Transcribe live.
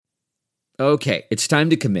Okay, it's time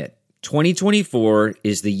to commit. 2024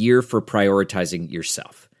 is the year for prioritizing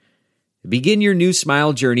yourself. Begin your new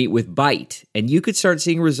smile journey with Byte, and you could start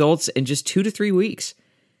seeing results in just 2 to 3 weeks.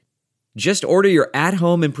 Just order your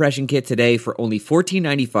at-home impression kit today for only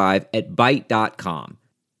 $14.95 at Byte.com.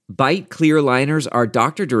 Byte clear liners are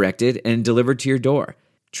doctor-directed and delivered to your door.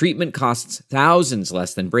 Treatment costs thousands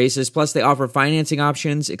less than braces, plus they offer financing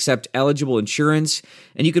options, accept eligible insurance,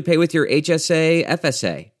 and you could pay with your HSA,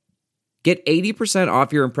 FSA. Get 80%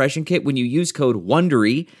 off your impression kit when you use code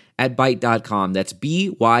WONDERY at Byte.com. That's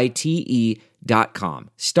BYTE.com.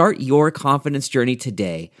 Start your confidence journey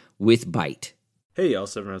today with Byte. Hey, all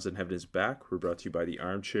 7 Rounds in Heaven is back. We're brought to you by the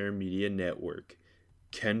Armchair Media Network.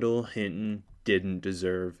 Kendall Hinton didn't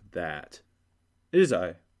deserve that. It is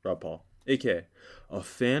I, Rob Paul, a.k.a. a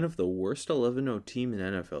fan of the worst 11-0 team in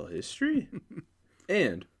NFL history.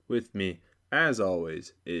 And with me, as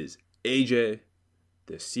always, is AJ,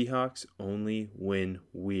 the Seahawks only win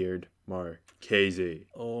weird Marchese.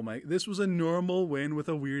 Oh my, this was a normal win with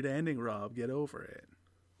a weird ending, Rob. Get over it.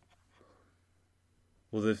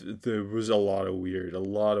 Well, there was a lot of weird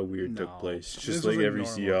took place. Just like every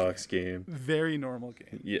Seahawks game. Very normal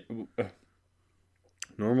game. Yeah.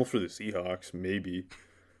 Normal for the Seahawks, maybe.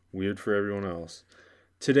 Weird for everyone else.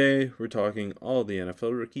 Today, we're talking all the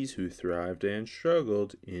NFL rookies who thrived and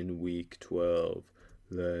struggled in Week 12.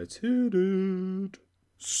 Let's hit it.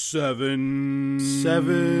 7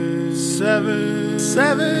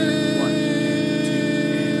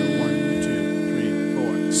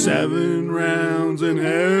 rounds in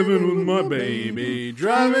heaven with my baby,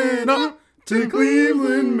 driving up to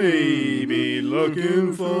Cleveland, maybe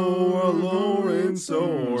looking for a Lawrence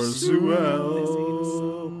or Sewell.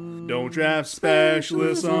 Don't draft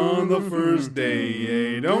specialists on the first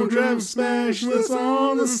day, don't draft specialists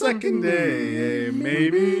on the second day,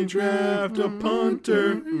 maybe draft a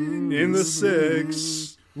punter in the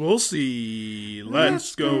 6th. We'll see.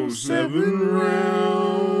 Let's go 7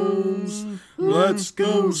 rounds. Let's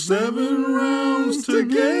go 7 rounds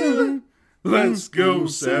together. Let's go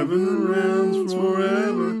 7 rounds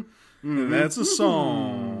forever. And that's a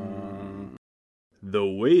song. The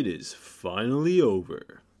wait is finally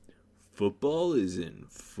over. Football is in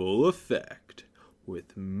full effect,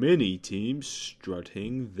 with many teams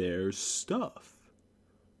strutting their stuff.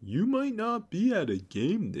 You might not be at a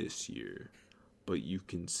game this year, but you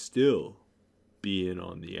can still be in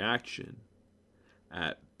on the action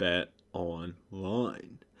at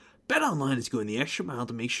BetOnline. BetOnline is going the extra mile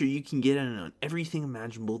to make sure you can get in on everything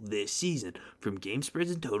imaginable this season, from game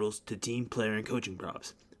spreads and totals to team, player, and coaching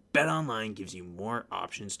props. BetOnline gives you more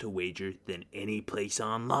options to wager than any place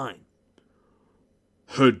online.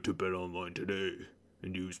 Head to BetOnline today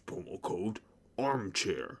and use promo code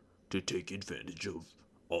ARMCHAIR to take advantage of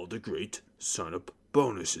all the great sign-up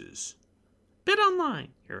bonuses. BetOnline,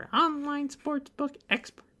 your online sportsbook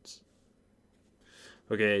experts.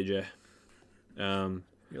 Okay, AJ.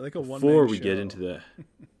 You're like a one-man before we show. get into that,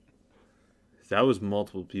 that was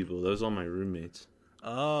multiple people. That was all my roommates.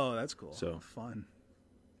 Oh, that's cool. So fun.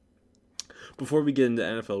 Before we get into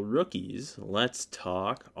NFL rookies, let's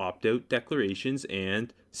talk opt-out declarations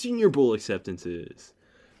and Senior Bowl acceptances.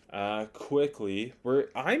 Quickly,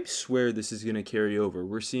 I swear this is going to carry over.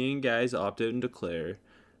 We're seeing guys opt out and declare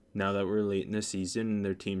now that we're late in the season and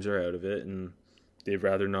their teams are out of it, and they'd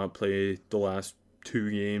rather not play the last 2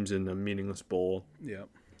 games in a meaningless bowl. Yep.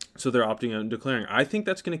 So they're opting out and declaring. I think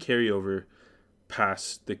that's going to carry over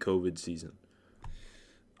past the COVID season.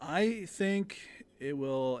 I think it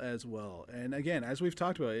will as well. And again, as we've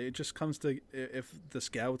talked about, it just comes to if the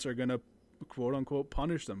scouts are going to quote unquote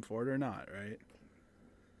punish them for it or not, right?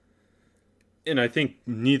 And I think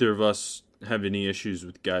neither of us have any issues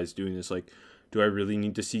with guys doing this. Like, do I really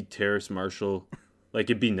need to see Terrace Marshall?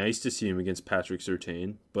 Like, it'd be nice to see him against Patrick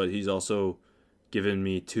Surtain, but he's also given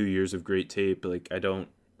me 2 years of great tape. Like, I don't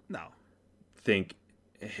think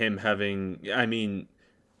him having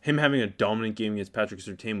a dominant game against Patrick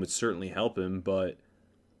Surtain would certainly help him, but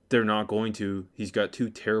they're not going to. He's got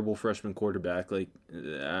 2 terrible freshman quarterback. Like,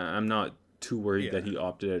 I'm not too worried that he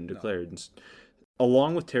opted out and declared. And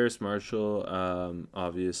along with Terrace Marshall,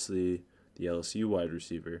 obviously the LSU wide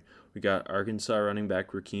receiver, we got Arkansas running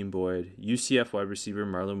back Rakeem Boyd, UCF wide receiver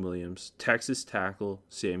Marlon Williams, Texas tackle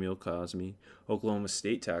Samuel Cosme, Oklahoma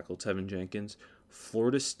State tackle Tevin Jenkins,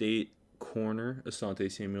 Florida State corner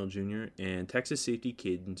Asante Samuel Jr., and Texas safety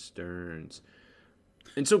Caden Stearns.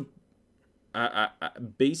 And so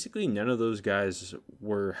basically none of those guys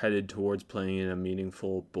were headed towards playing in a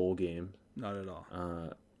meaningful bowl game. Not at all.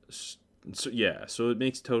 So it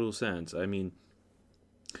makes total sense. I mean,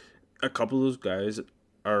 a couple of those guys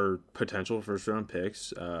our potential first round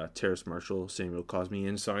picks, Terrace Marshall, Samuel Cosme,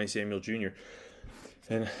 and Sonny Samuel Jr.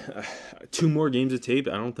 And 2 more games of tape,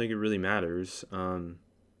 I don't think it really matters.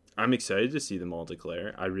 I'm excited to see them all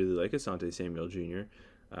declare. I really like Asante Samuel Jr.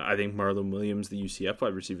 I think Marlon Williams, the UCF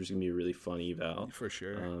wide receiver, is going to be a really fun eval. For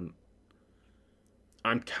sure.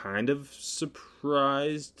 I'm kind of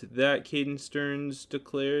surprised that Caden Stearns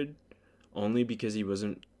declared, only because he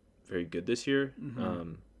wasn't very good this year.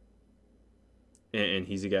 Mm-hmm. And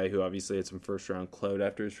he's a guy who obviously had some first-round clout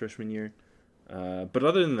after his freshman year. But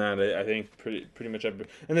other than that, I think pretty much everybody.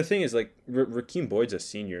 And the thing is, like, Rakeem Boyd's a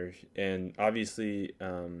senior, and obviously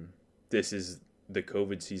this is the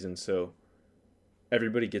COVID season, so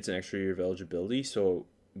everybody gets an extra year of eligibility. So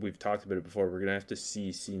we've talked about it before. We're going to have to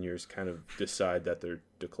see seniors kind of decide that they're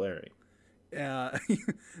declaring.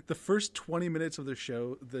 The first 20 minutes of the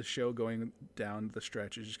show going down the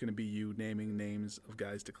stretch is just going to be you naming names of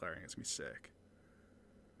guys declaring. It's going to be sick.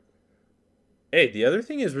 Hey, the other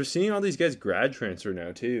thing is we're seeing all these guys grad transfer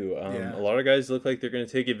now, too. A lot of guys look like they're going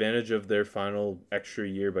to take advantage of their final extra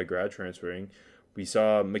year by grad transferring. We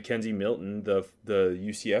saw Mackenzie Milton, the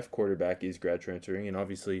UCF quarterback, is grad transferring, and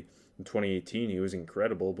obviously in 2018 he was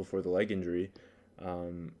incredible before the leg injury.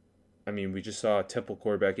 We just saw Temple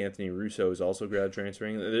quarterback Anthony Russo is also grad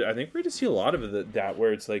transferring. I think we're going to see a lot of that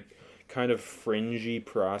where it's like kind of fringy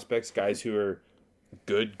prospects, guys who are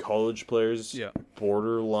good college players,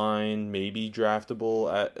 borderline, maybe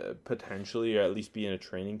draftable at potentially, or at least be in a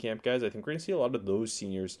training camp guys. I think we're going to see a lot of those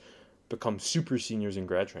seniors become super seniors in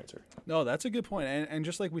grad transfer. No, that's a good point. And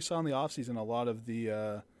just like we saw in the offseason, a lot of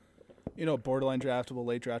the borderline draftable,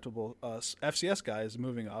 late draftable FCS guys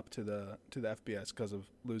moving up to the FBS because of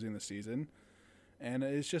losing the season. And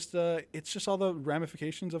it's just all the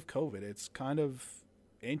ramifications of COVID. It's kind of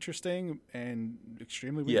interesting and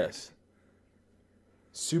extremely weird. Yes.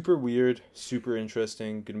 Super weird, super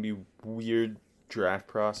interesting. Going to be weird draft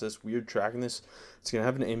process, weird tracking this. It's going to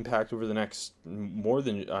have an impact over the next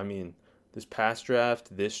this past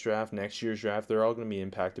draft, this draft, next year's draft. They're all going to be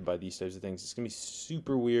impacted by these types of things. It's going to be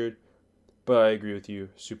super weird, but I agree with you.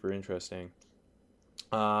 Super interesting.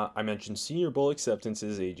 I mentioned Senior Bowl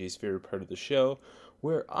acceptances, AJ's favorite part of the show,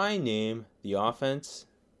 where I name the offense.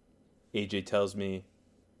 AJ tells me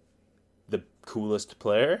the coolest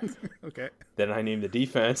player. Okay. Then I name the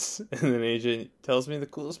defense, and then AJ tells me the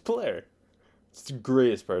coolest player. It's the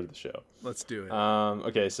greatest part of the show. Let's do it.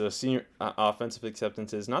 Okay, so senior offensive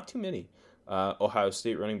acceptances, not too many. Ohio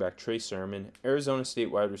State running back Trey Sermon, Arizona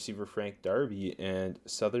State wide receiver Frank Darby, and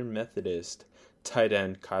Southern Methodist tight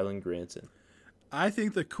end Kylan Granson. I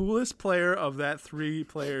think the coolest player of that 3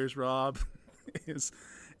 players, Rob, is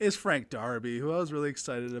Frank Darby, who I was really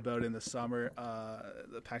excited about in the summer.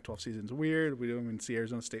 The Pac-12 season's weird. We don't even see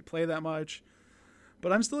Arizona State play that much.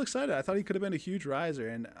 But I'm still excited. I thought he could have been a huge riser,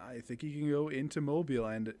 and I think he can go into Mobile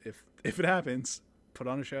and, if it happens, put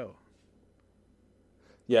on a show.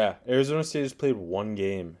 Yeah, Arizona State has played 1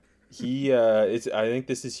 game. I think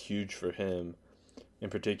this is huge for him in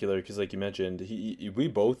particular because, like you mentioned, we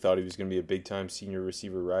both thought he was going to be a big-time senior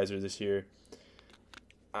receiver riser this year.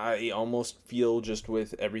 I almost feel just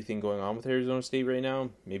with everything going on with Arizona State right now,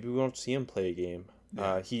 maybe we won't see him play a game.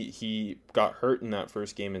 Yeah. He got hurt in that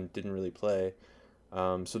first game and didn't really play.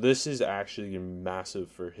 So this is actually massive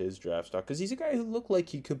for his draft stock because he's a guy who looked like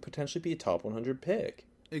he could potentially be a top 100 pick.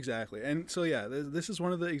 Exactly. And so, yeah, this is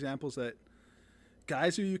one of the examples that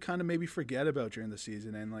guys who you kind of maybe forget about during the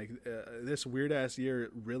season and, like, this weird-ass year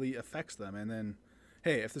really affects them. And then,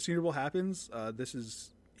 hey, if the Senior Bowl happens, this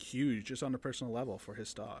is huge just on a personal level for his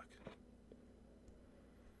stock.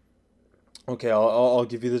 Okay, I'll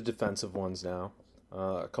give you the defensive ones now.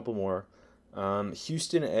 A couple more.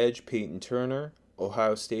 Houston edge Peyton Turner,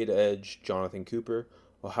 Ohio State edge Jonathan Cooper,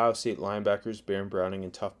 Ohio State linebackers Baron Browning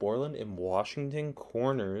and Tuff Borland, and Washington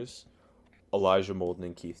corners Elijah Molden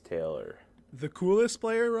and Keith Taylor. The coolest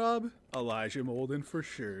player, Rob? Elijah Molden for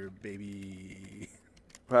sure, baby.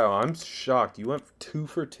 Wow, I'm shocked. You went 2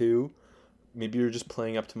 for 2. Maybe you're just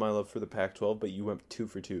playing up to my love for the Pac-12, but you went 2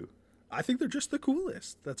 for 2. I think they're just the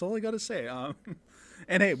coolest. That's all I got to say.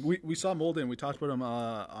 And hey, we saw Molden. We talked about him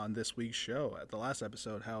on this week's show at the last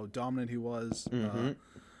episode, how dominant he was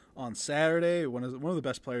on Saturday. One of the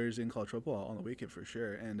best players in college football on the weekend for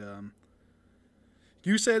sure. And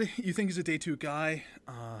you said you think he's a day 2 guy.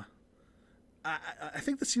 I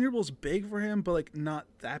think the Senior Bowl's big for him, but like not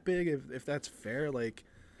that big if that's fair. Like,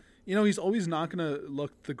 you know, he's always not gonna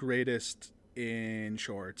look the greatest in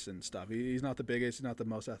shorts and stuff. He's not the biggest, he's not the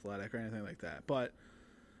most athletic or anything like that. But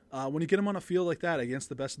when you get him on a field like that against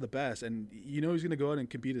the best of the best, and you know he's gonna go out and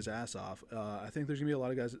compete his ass off, I think there's gonna be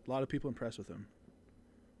a lot of people impressed with him.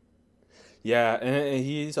 Yeah, and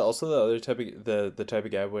he's also the other type of the type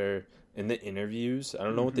of guy where in the interviews, I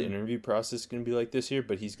don't know what the interview process is going to be like this year,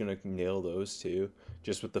 but he's going to nail those too,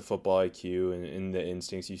 just with the football IQ and the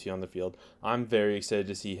instincts you see on the field. I'm very excited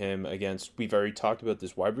to see him against. We've already talked about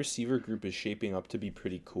this wide receiver group is shaping up to be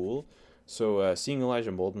pretty cool. So seeing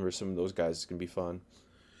Elijah Molden versus some of those guys is going to be fun.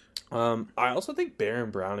 I also think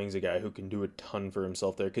Baron Browning's a guy who can do a ton for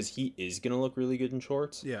himself there because he is going to look really good in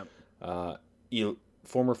shorts. Yeah.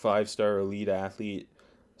 Former 5-star elite athlete,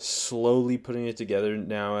 slowly putting it together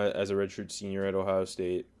now as a redshirt senior at Ohio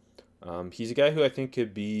State. He's a guy who I think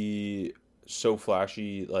could be so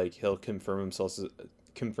flashy, like he'll confirm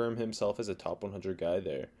himself as a top 100 guy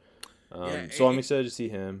there. So I'm excited to see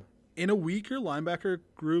him. In a weaker linebacker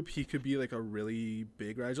group, he could be like a really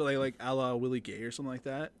big riser, like a la Willie Gay or something like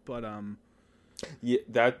that. But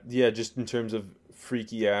just in terms of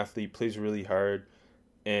freaky athlete, plays really hard.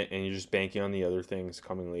 And you're just banking on the other things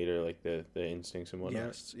coming later, like the instincts and whatnot.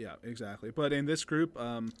 Yes, yeah, exactly. But in this group,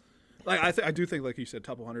 I do think, like you said,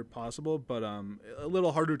 top 100 possible, but a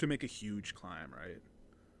little harder to make a huge climb, right?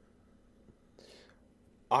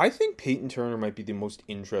 I think Peyton Turner might be the most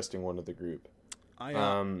interesting one of the group.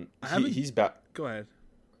 He's Go ahead.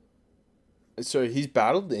 So he's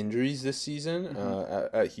battled injuries this season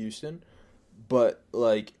at Houston, but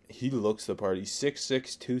like he looks the part. He's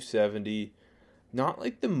 6'6", 270. Not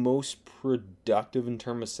like the most productive in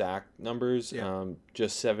terms of sack numbers,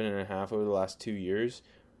 just 7.5 over the last 2 years.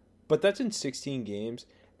 But that's in 16 games,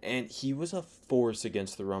 and he was a force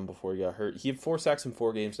against the run before he got hurt. He had 4 sacks in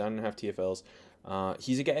 4 games, 9.5 TFLs.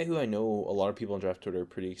 He's a guy who I know a lot of people on Draft Twitter are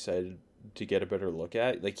pretty excited to get a better look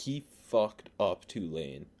at. Like, he fucked up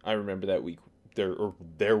Tulane. I remember that week,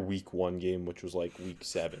 their week 1 game, which was like week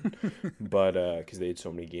 7, but because they had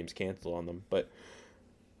so many games canceled on them. But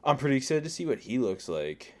I'm pretty excited to see what he looks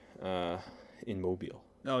like in Mobile.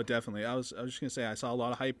 Oh, definitely. I was just gonna say I saw a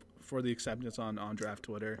lot of hype for the acceptance on Draft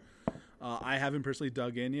Twitter. I haven't personally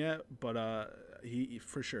dug in yet, but he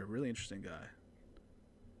for sure really interesting guy.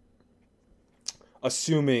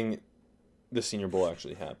 Assuming the Senior Bowl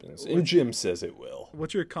actually happens, and Jim says it will.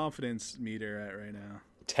 What's your confidence meter at right now?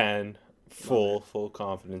 10. Full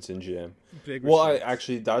confidence in Jim. Big well,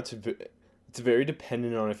 it's very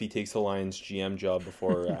dependent on if he takes the Lions GM job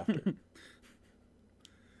before or after.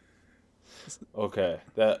 Okay,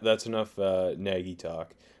 that's enough Nagy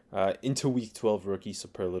talk. Into Week 12 rookie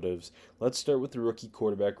superlatives. Let's start with the rookie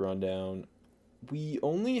quarterback rundown. We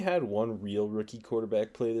only had one real rookie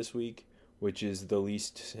quarterback play this week, which is the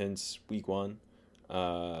least since Week 1.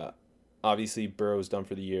 Obviously, Burrow's done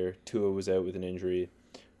for the year. Tua was out with an injury.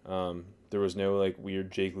 There was no like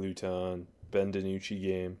weird Jake Luton, Ben DiNucci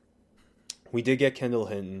game. We did get Kendall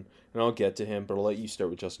Hinton, and I'll get to him, but I'll let you start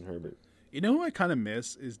with Justin Herbert. You know who I kind of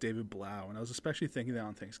miss is David Blau, and I was especially thinking that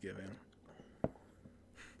on Thanksgiving.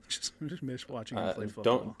 Just miss watching him play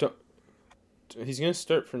football. Don't. He's gonna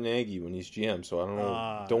start for Nagy when he's GM, so I don't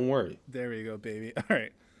know. Don't worry. There you go, baby. All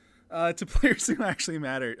right. To players who actually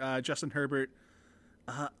matter, Justin Herbert.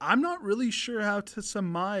 I'm not really sure how to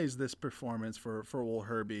surmise this performance for old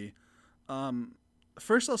Herbie.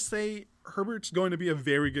 First, I'll say Herbert's going to be a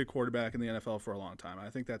very good quarterback in the NFL for a long time. I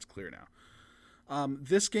think that's clear now.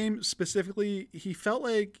 This game specifically, he felt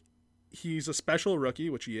like he's a special rookie,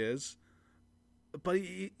 which he is, but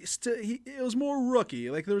it was more rookie.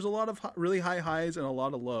 Like there was a lot of really high highs and a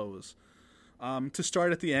lot of lows. To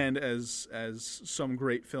start at the end, as some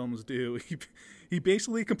great films do, he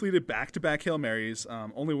basically completed back-to-back Hail Marys.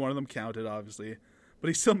 Only one of them counted, obviously. But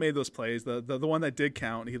he still made those plays. The one that did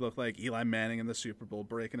count, he looked like Eli Manning in the Super Bowl,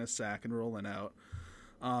 breaking a sack and rolling out.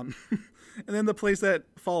 And then the plays that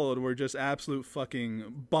followed were just absolute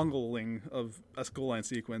fucking bungling of a goal line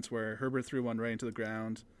sequence where Herbert threw one right into the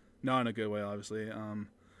ground. Not in a good way, obviously.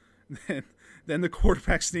 Then the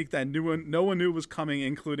quarterback sneak that no one knew was coming,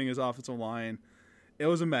 including his offensive line. It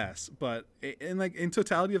was a mess. But in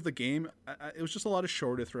totality of the game, it was just a lot of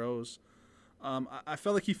shorter throws. I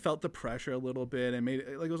felt like he felt the pressure a little bit and made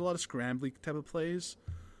it like it was a lot of scrambly type of plays.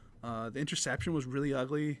 The interception was really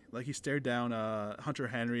ugly. Like he stared down Hunter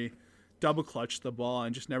Henry, double clutched the ball,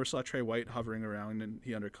 and just never saw Trey White hovering around, and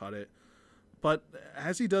he undercut it. But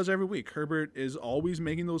as he does every week, Herbert is always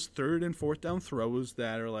making those 3rd and 4th down throws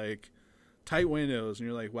that are like tight windows, and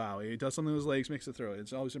you're like, wow, he does something with his legs, makes the throw.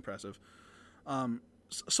 It's always impressive.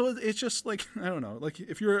 So it's just like, I don't know, like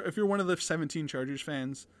if you're one of the 17 Chargers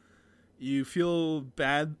fans, you feel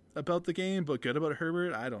bad about the game, but good about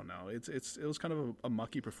Herbert. I don't know. It was kind of a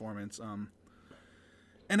mucky performance.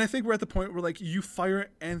 And I think we're at the point where like you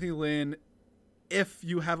fire Anthony Lynn if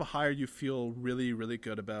you have a hire you feel really, really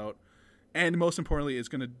good about, and most importantly, is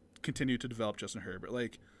going to continue to develop Justin Herbert.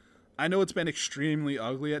 Like I know it's been extremely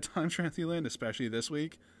ugly at times for Anthony Lynn, especially this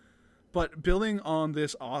week. But building on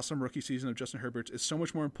this awesome rookie season of Justin Herbert is so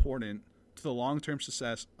much more important to the long-term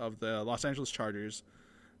success of the Los Angeles Chargers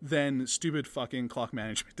than stupid fucking clock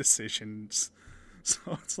management decisions.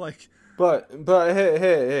 So it's like... But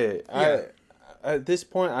hey. Yeah. At this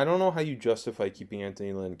point, I don't know how you justify keeping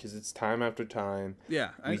Anthony Lynn because it's time after time. Yeah.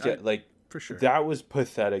 For sure. That was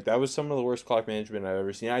pathetic. That was some of the worst clock management I've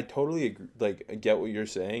ever seen. I totally agree, get what you're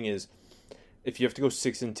saying is if you have to go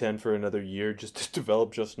 6-10 for another year just to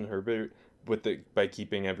develop Justin Herbert by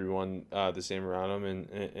keeping everyone the same around him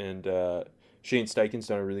and Shane Steichen's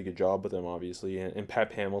done a really good job with them obviously and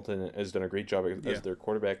Pat Hamilton has done a great job as their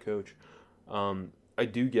quarterback coach. I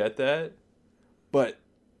do get that, but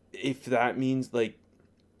if that means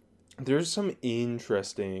there's some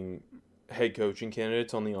interesting head coaching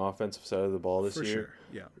candidates on the offensive side of the ball this year. For sure,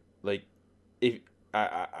 yeah. If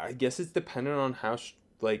I guess it's dependent on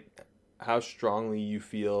how strongly you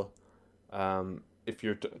feel. If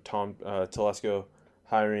you're Tom Telesco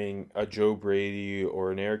hiring a Joe Brady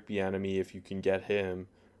or an Eric Bieniemy, if you can get him,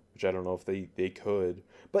 which I don't know if they could.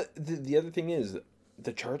 But the other thing is,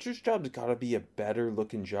 the Chargers job's got to be a better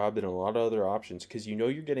looking job than a lot of other options because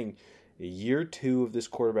you're getting year 2 of this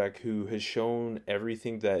quarterback who has shown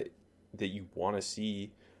everything that you want to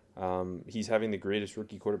see. He's having the greatest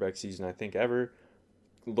rookie quarterback season I think ever.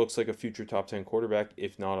 Looks like a future top 10 quarterback,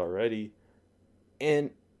 if not already.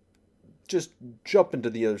 And just jump into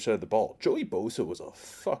the other side of the ball. Joey Bosa was a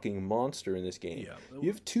fucking monster in this game. Yeah. You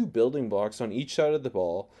have 2 building blocks on each side of the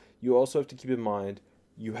ball. You also have to keep in mind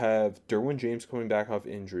you have Derwin James coming back off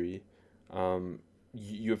injury.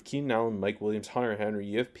 You have Keenan Allen, Mike Williams, Hunter Henry.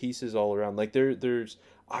 You have pieces all around. There's.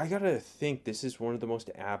 I gotta think this is one of the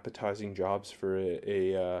most appetizing jobs for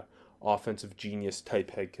a offensive genius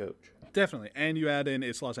type head coach. Definitely. And you add in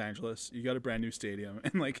it's Los Angeles. You got a brand new stadium.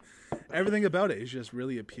 And everything about it is just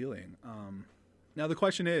really appealing. Now the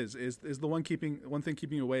question is the one thing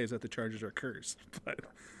keeping you away is that the Chargers are cursed. But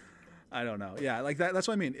I don't know. Yeah, that's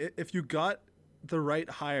what I mean. If you got the right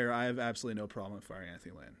hire, I have absolutely no problem with firing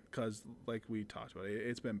Anthony Lynn. Because like we talked about,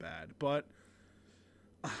 it's been bad. But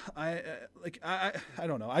I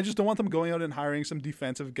don't know. I just don't want them going out and hiring some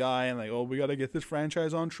defensive guy and we got to get this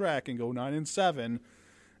franchise on track and go 9-7.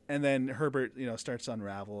 And then Herbert, starts to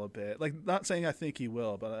unravel a bit. Not saying I think he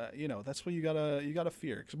will, but that's what you gotta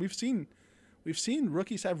fear because we've seen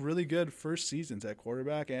rookies have really good first seasons at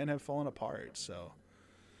quarterback and have fallen apart. So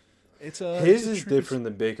his is different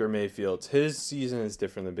than Baker Mayfield's. His season is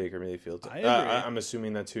different than Baker Mayfield's. I agree. I'm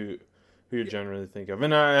assuming that's who you generally think of,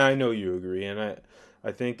 and I know you agree. And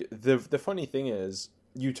I think the funny thing is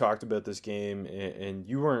you talked about this game and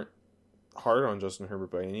you weren't hard on Justin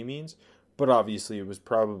Herbert by any means. But obviously, it was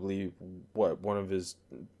probably one of his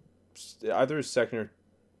either his second or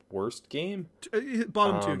worst game.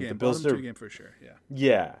 Bottom 2 game. The Bills bottom 2 game for sure. Yeah.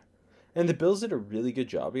 Yeah, and the Bills did a really good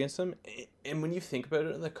job against them. And when you think about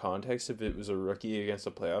it in the context of it was a rookie against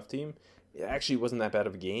a playoff team, it actually wasn't that bad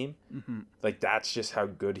of a game. Mm-hmm. That's just how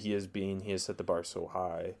good he has been. He has set the bar so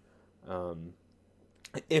high.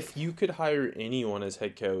 If you could hire anyone as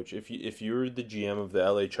head coach, if you're the GM of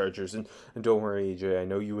the LA Chargers, and don't worry, AJ, I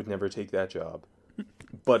know you would never take that job,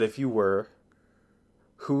 but if you were,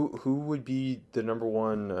 who would be the number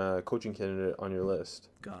one coaching candidate on your list?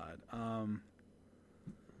 God,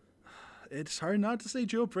 it's hard not to say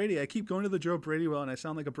Joe Brady. I keep going to the Joe Brady well, and I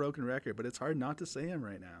sound like a broken record, but it's hard not to say him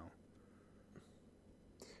right now.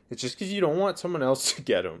 It's just because you don't want someone else to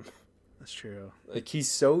get him. That's true.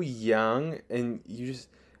 He's so young, and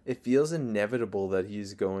it feels inevitable that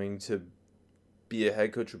he's going to be a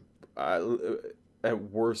head coach at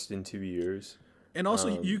worst in 2 years. And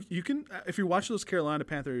also, you can, if you watch those Carolina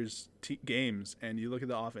Panthers games and you look at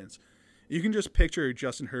the offense, you can just picture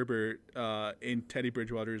Justin Herbert in Teddy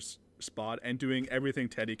Bridgewater's spot and doing everything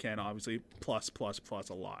Teddy can, obviously, plus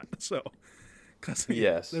a lot. So... Because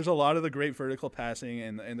yes, there's a lot of the great vertical passing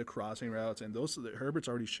and the crossing routes, and Herbert's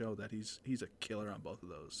already showed that he's a killer on both of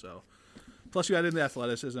those. So, plus you add in the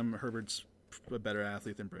athleticism. Herbert's a better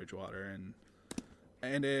athlete than Bridgewater,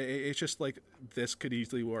 and it's just this could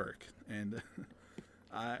easily work. And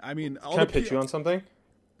I mean, can I pitch you on something?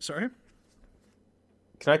 Sorry,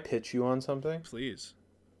 can I pitch you on something? Please.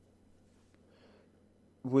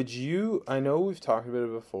 Would you? I know we've talked about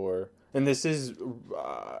it before. And this is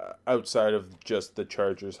outside of just the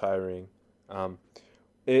Chargers hiring.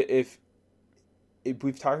 If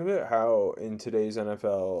we've talked about how in today's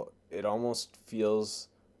NFL, it almost feels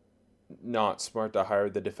not smart to hire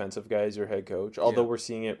the defensive guy as your head coach. Although we're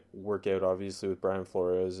seeing it work out, obviously, with Brian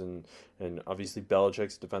Flores and obviously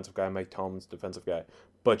Belichick's defensive guy, Mike Tomlin's defensive guy.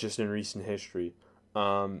 But just in recent history,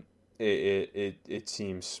 it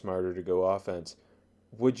seems smarter to go offense.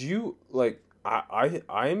 Would you like?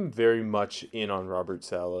 I'm very much in on Robert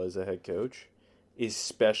Saleh as a head coach,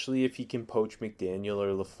 especially if he can poach McDaniel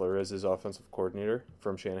or LaFleur as his offensive coordinator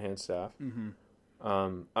from Shanahan's staff.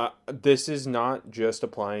 This is not just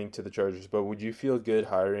applying to the Chargers, but would you feel good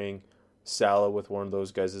hiring Saleh with one of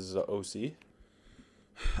those guys as an OC?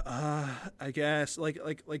 I guess like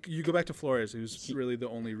you go back to Flores, who's really the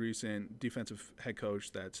only recent defensive head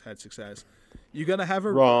coach that's had success. You gotta have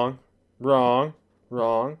a Wrong.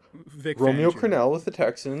 Vic Romeo Fangio. Crennel with the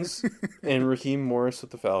Texans and Raheem Morris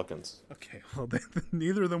with the Falcons. Okay, well,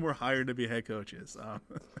 neither of them were hired to be head coaches.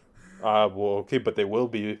 Well, okay, but they will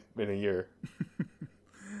be in a year.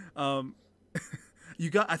 I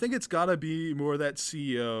think it's got to be more that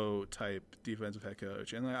CEO type defensive head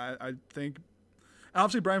coach, and I think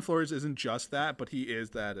obviously Brian Flores isn't just that, but he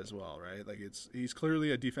is that as well, right? Like he's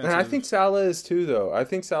clearly a defensive. And I think Saleh is too, though.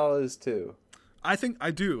 I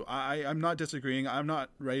do. I'm not disagreeing. I'm not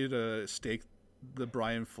ready to stake the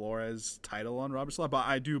Brian Flores title on Robert Saleh, but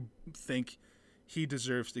I do think he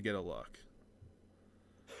deserves to get a look.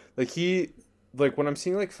 Like when I'm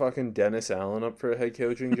seeing like fucking Dennis Allen up for a head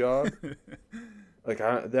coaching job, like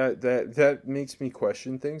that makes me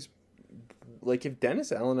question things. Like if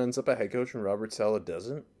Dennis Allen ends up a head coach and Robert Saleh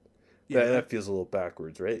doesn't, that feels a little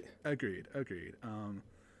backwards, right? Agreed.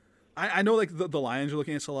 I know like the Lions are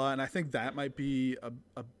looking at Salah, and I think that might be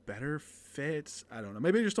a better fit. I don't know.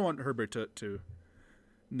 Maybe I just don't want Herbert to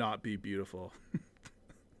not be beautiful.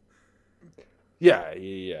 Yeah.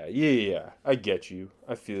 I get you.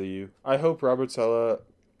 I feel you. I hope Robert Saleh,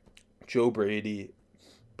 Joe Brady,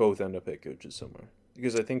 both end up head coaches somewhere,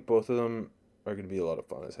 because I think both of them are going to be a lot of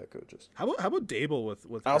fun as head coaches. How about Dable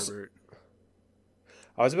with Herbert?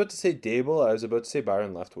 I was about to say Dable. I was about to say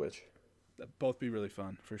Byron Leftwich. That'd both be really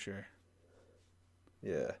fun for sure.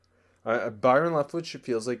 Yeah. Byron Leftwich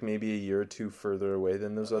feels like maybe a year or two further away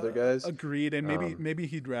than those other guys. Agreed, and maybe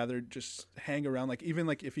he'd rather just hang around. Like even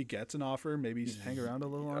like if he gets an offer, maybe hang around a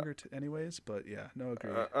little longer. Anyways, but yeah, no,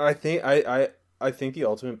 agreed. I think the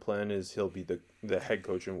ultimate plan is he'll be the head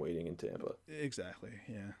coach in waiting in Tampa. Exactly.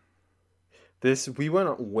 Yeah. We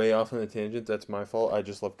went way off on a tangent. That's my fault. I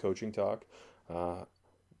just love coaching talk.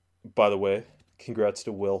 By the way, congrats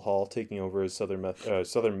to Will Hall taking over as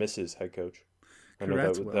Southern Miss's head coach. I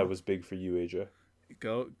know that was big for you, Asia.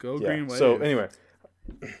 Go Green Wave. So anyway,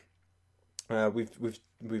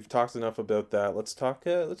 we've talked enough about that. Let's talk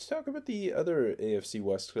about the other AFC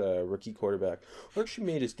West rookie quarterback who actually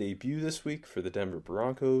made his debut this week for the Denver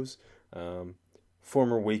Broncos.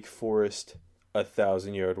 Former Wake Forest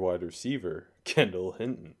 1,000-yard wide receiver Kendall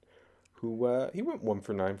Hinton, who he went 1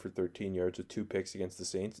 for 9 for 13 yards with 2 picks against the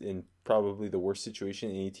Saints in probably the worst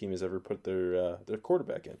situation any team has ever put their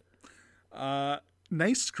quarterback in.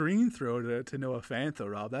 Nice screen throw to Noah Fant, though,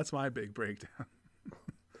 Rob. That's my big breakdown.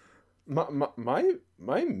 My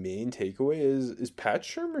main takeaway is Pat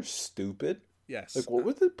Shurmur stupid? Yes. Like, what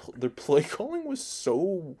was their play calling was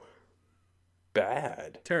so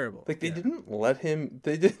bad. Terrible. Like, they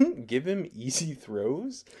didn't give him easy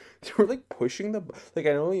throws. They were, like, pushing like,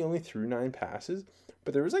 I know he only threw 9 passes,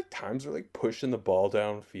 but there was, like, times where, like, pushing the ball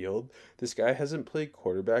downfield. This guy hasn't played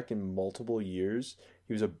quarterback in multiple years.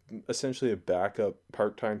 He was essentially a backup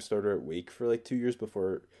part-time starter at Wake for, like, 2 years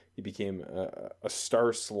before he became a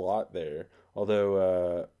star slot there.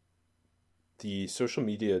 Although the social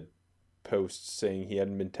media posts saying he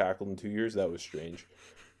hadn't been tackled in 2 years, that was strange.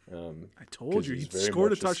 I told you, he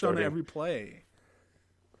scored a touchdown every play.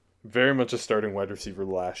 Very much a starting wide receiver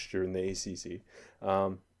last year in the ACC.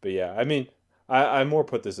 But yeah, I mean, I more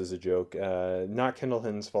put this as a joke. Not Kendall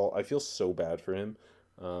Hinton's fault. I feel so bad for him.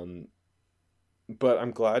 But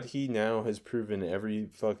I'm glad he now has proven every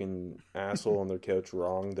fucking asshole on their couch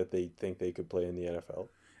wrong that they think they could play in the NFL.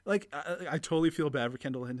 Like, I totally feel bad for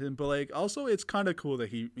Kendall Hinton, but, like, also it's kind of cool that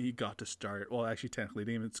he got to start. Well, actually, technically,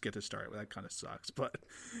 didn't even get to start. That kind of sucks, but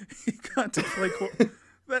he got to play.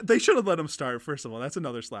 They should have let him start, first of all. That's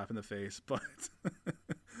another slap in the face, but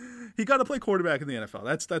he got to play quarterback in the NFL.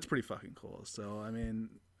 That's pretty fucking cool. So, I mean,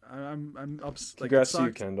 I'm upset. Congrats to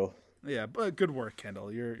you, Kendall. Yeah, but good work,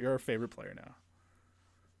 Kendall. You're our favorite player now.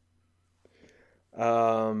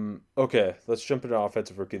 Okay, let's jump into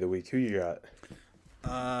offensive rookie of the week. Who you got?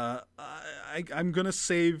 I'm gonna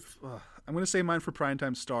save mine for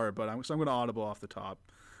primetime star, but I'm gonna audible off the top.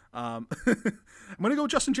 I'm gonna go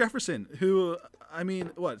Justin Jefferson, who, I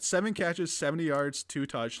mean, 7 catches, 70 yards, 2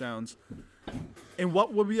 touchdowns, in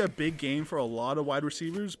what would be a big game for a lot of wide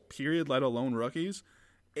receivers, period, let alone rookies.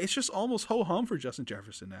 It's just almost ho hum for Justin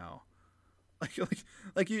Jefferson now.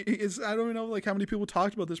 It's, I don't even know like how many people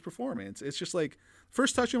talked about this performance. It's just like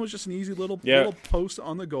first touchdown was just an easy little post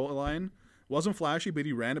on the goal line. Wasn't flashy, but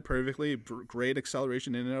he ran it perfectly. Great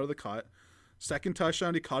acceleration in and out of the cut. Second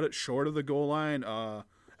touchdown, he caught it short of the goal line.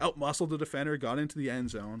 Out-muscled the defender, got into the end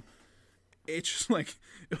zone. It's just like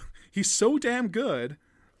he's so damn good,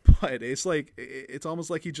 but it's like it's almost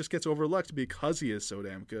like he just gets overlooked because he is so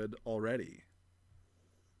damn good already.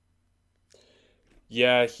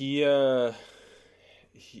 Yeah, he is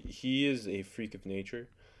a freak of nature.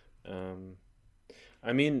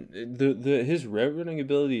 I mean, his route running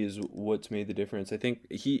ability is what's made the difference. I think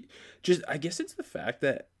I guess it's the fact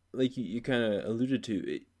that, like you kind of alluded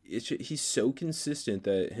to, he's so consistent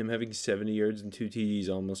that him having 70 yards and 2 TDs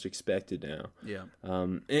almost expected now. Yeah.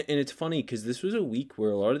 And it's funny because this was a week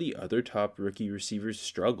where a lot of the other top rookie receivers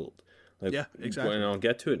struggled. Like, yeah, exactly. And I'll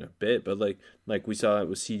get to it in a bit, but like we saw it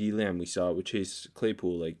with CeeDee Lamb, we saw it with Chase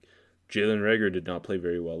Claypool, like Jalen Reagor did not play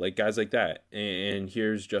very well, like guys like that. And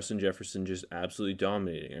here's Justin Jefferson just absolutely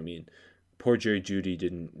dominating. I mean, poor Jerry Jeudy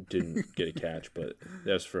didn't get a catch, but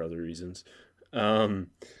that's for other reasons. But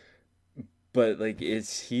like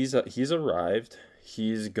he's arrived.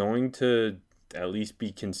 He's going to at least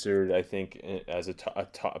be considered, I think, as a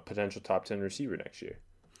potential top 10 receiver next year.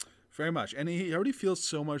 Very much, and he already feels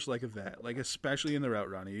so much like a vet, like especially in the route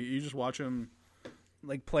run. You just watch him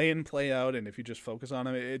like play in, play out, and if you just focus on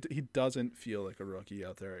him, he doesn't feel like a rookie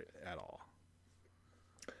out there at all.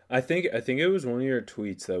 I think it was one of your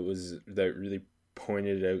tweets that really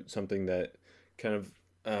pointed out something that kind of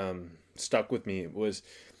stuck with me. It was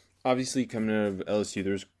obviously coming out of LSU,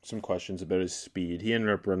 there's some questions about his speed. He ended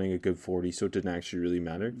up running a good 40, so it didn't actually really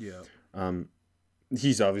matter. Yeah.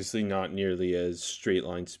 He's obviously not nearly as straight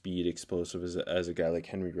line speed explosive as a guy like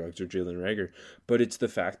Henry Ruggs or Jalen Reagor, but it's the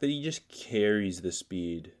fact that he just carries the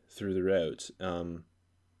speed through the routes.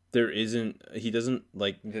 He doesn't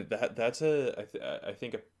like that. That's I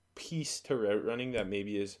think a piece to route running that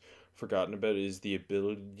maybe is forgotten about is the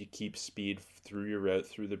ability to keep speed through your route,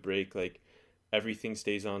 through the break. Like everything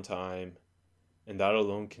stays on time. And that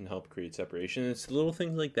alone can help create separation. It's little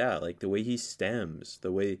things like that, like the way he stems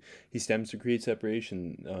to create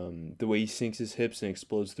separation, the way he sinks his hips and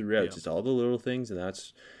explodes through routes. Yeah. It's all the little things, and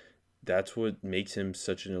that's what makes him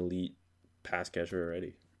such an elite pass catcher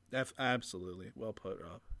already. Absolutely. Well put,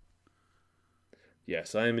 Rob.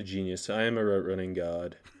 Yes, I am a genius. I am a route running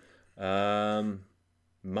god.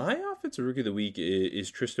 My offensive rookie of the week is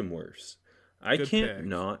Tristan Wirfs. I can't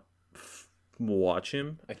not watch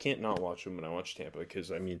him. I can't not watch him when I watch Tampa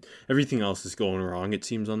because, I mean, everything else is going wrong, it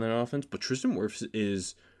seems, on that offense. But Tristan Wirfs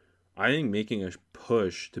is, I think, making a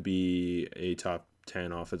push to be a top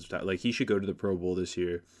 10 offensive tackle. Like, he should go to the Pro Bowl this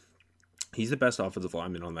year. He's the best offensive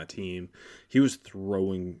lineman on that team. He was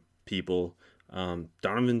throwing people.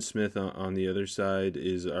 Donovan Smith on the other side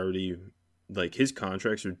is already, like, his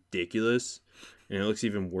contract's ridiculous. And it looks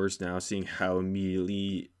even worse now seeing how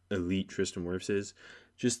immediately elite Tristan Wirfs is.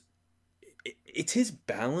 Just, it's his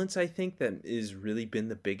balance, I think, that has really been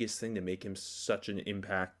the biggest thing to make him such an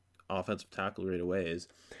impact offensive tackle right away. Is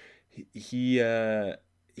he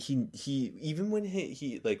even when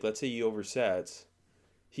he like, let's say he oversets,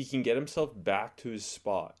 he can get himself back to his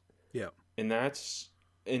spot. Yeah, and that's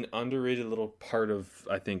an underrated little part of,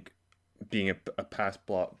 I think, being a pass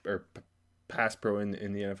block or pass pro in the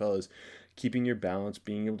NFL is keeping your balance,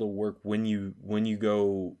 being able to work when you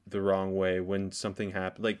go the wrong way, when something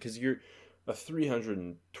happens, like because you're a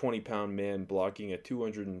 320-pound man blocking a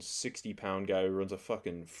 260-pound guy who runs a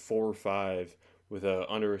fucking 4.5 with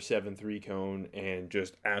under a 7.3 cone and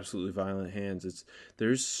just absolutely violent hands.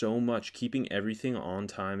 There's so much keeping everything on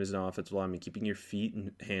time as an offensive lineman, keeping your feet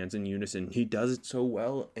and hands in unison. He does it so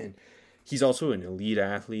well, and he's also an elite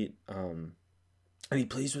athlete. And he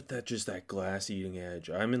plays with that glass-eating edge.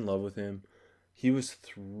 I'm in love with him. He was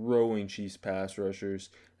throwing Chiefs pass rushers,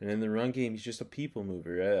 and in the run game, he's just a people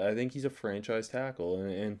mover. I think he's a franchise tackle,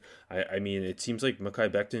 and I mean, it seems like Mekhi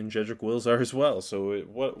Becton and Jedrick Wills are as well. So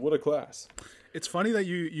what a class! It's funny that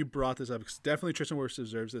you brought this up because definitely Tristan Wirfs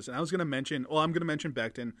deserves this. And I'm going to mention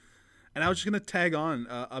Becton, and I was just going to tag on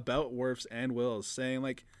about Wirfs and Wills, saying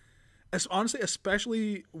like, honestly,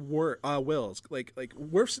 especially Wills, like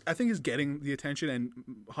Wirfs, I think is getting the attention and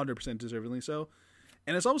 100% deservedly so.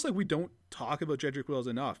 And it's almost like we don't talk about Jedrick Wills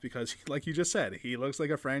enough because, like you just said, he looks like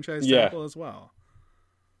a franchise tackle as well.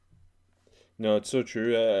 No, it's so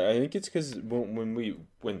true. I think it's because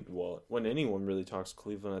when anyone really talks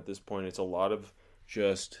Cleveland at this point, it's a lot of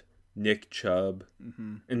just Nick Chubb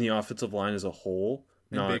and the offensive line as a whole,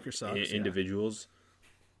 and not Baker Suggs, individuals.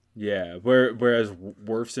 Yeah, whereas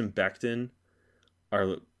Wirfs and Becton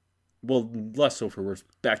are well, less so for Wirfs.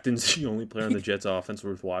 Becton's the only player on the Jets offense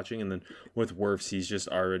worth watching, and then with Wirfs, he's just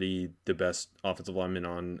already the best offensive lineman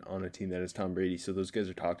on a team that is Tom Brady. So those guys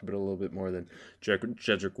are talked about a little bit more than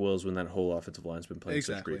Jedrick Wills when that whole offensive line's been playing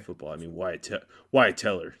such great football. I mean, Wyatt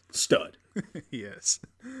Teller, stud. Yes.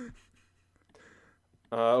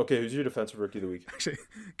 Okay, who's your defensive rookie of the week? Actually,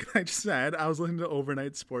 can I just add, I was listening to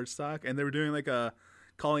Overnight Sports Talk, and they were doing like a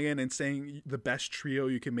calling in and saying the best trio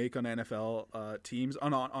you can make on NFL teams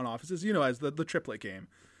on offenses, as the triplet game.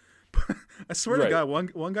 I swear to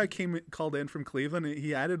God, one guy called in from Cleveland, and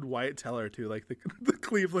he added Wyatt Teller to like the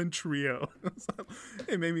Cleveland trio.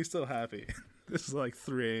 It made me so happy. This is like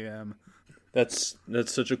 3 a.m. That's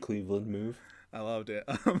such a Cleveland move. I loved it.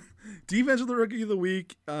 Defensive rookie of the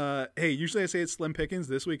week. Hey, usually I say it's Slim Pickens.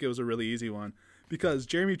 This week it was a really easy one because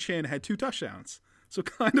Jeremy Chin had 2 touchdowns. So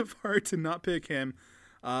kind of hard to not pick him.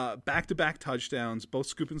 Back-to-back touchdowns, both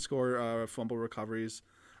scoop and score fumble recoveries.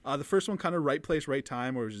 The first one kind of right place, right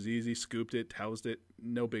time, where it was easy, scooped it, housed it,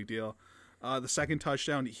 no big deal. The second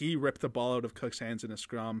touchdown, he ripped the ball out of Cook's hands in a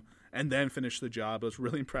scrum and then finished the job. It was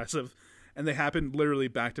really impressive. And they happened literally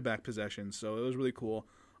back-to-back possessions, so it was really cool.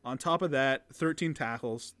 On top of that, 13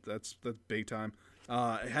 tackles. That's big time.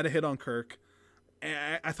 Had a hit on Kirk.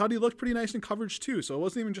 And I thought he looked pretty nice in coverage too, so it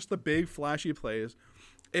wasn't even just the big flashy plays.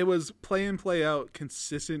 It was play in, play out,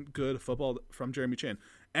 consistent, good football from Jeremy Chin.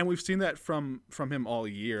 And we've seen that from him all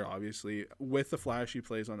year, obviously, with the flashy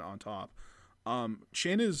plays on top.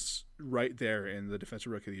 Chin is right there in the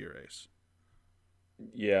Defensive Rookie of the Year race.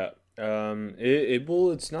 Yeah.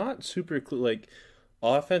 It's not super clear. Like,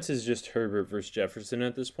 offense is just Herbert versus Jefferson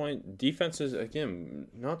at this point. Defense is, again,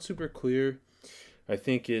 not super clear. I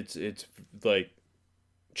think it's like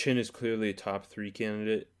Chin is clearly a top 3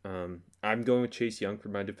 candidate. I'm going with Chase Young for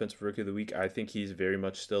my defensive rookie of the week. I think he's very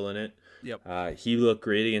much still in it. Yep. He looked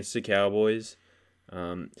great against the Cowboys.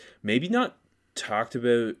 Maybe not talked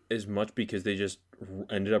about as much because they just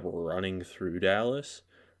ended up running through Dallas.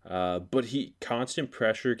 But constant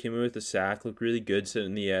pressure, came in with the sack, looked really good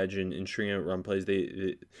setting the edge and stringing out run plays.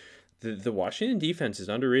 The Washington defense is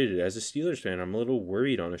underrated. As a Steelers fan, I'm a little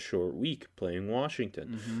worried on a short week playing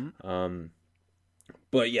Washington. Mm-hmm.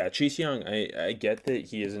 But yeah, Chase Young, I get that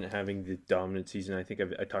he isn't having the dominant season. I think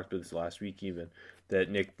I talked about this last week even, that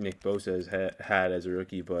Nick Bosa has had as a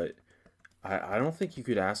rookie, but I don't think you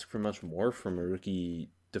could ask for much more from a rookie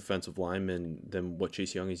defensive lineman than what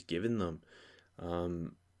Chase Young has given them.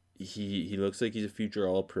 He looks like he's a future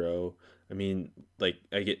All-Pro. I mean,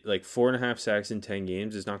 I get 4.5 sacks in 10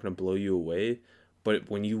 games is not going to blow you away, but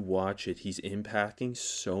when you watch it, he's impacting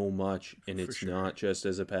so much, and it's not just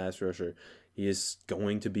as a pass rusher. He is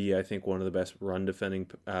going to be, I think, one of the best run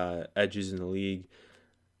defending edges in the league.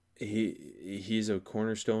 He's a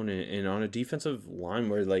cornerstone, and on a defensive line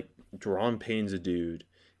where Deron Payne's a dude,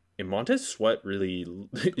 and Montez Sweat really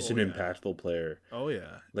is an impactful player. Oh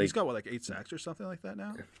yeah, he's got 8 sacks or something like that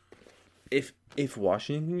now. If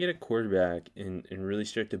Washington can get a quarterback and really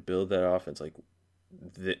start to build that offense,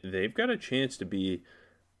 they've got a chance to be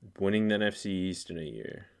winning the NFC East in a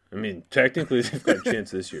year. I mean, technically they've got a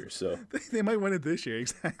chance this year, so they might win it this year.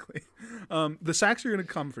 Exactly. The sacks are going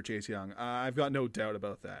to come for Chase Young. I've got no doubt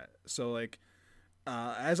about that. So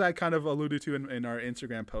as I kind of alluded to in our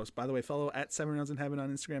Instagram post, by the way, follow at 7 Rounds in Heaven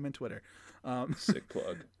on Instagram and Twitter. Sick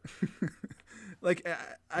plug.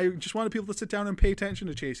 I just wanted people to sit down and pay attention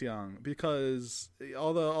to Chase Young because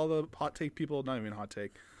all the hot take people, not even hot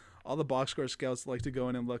take, all the box score scouts like to go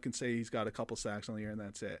in and look and say he's got a couple sacks on the year and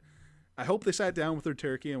that's it. I hope they sat down with their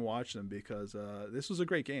turkey and watched them because this was a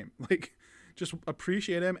great game. Just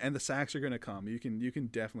appreciate him, and the sacks are going to come. You can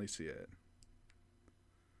definitely see it.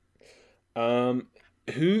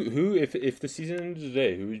 Who if the season ended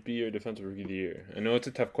today, who would be your defensive rookie of the year? I know it's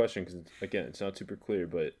a tough question because again, it's not super clear,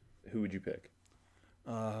 but who would you pick?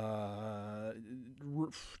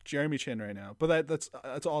 Jeremy Chin right now, but that's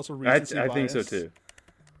also recency bias. I think so too.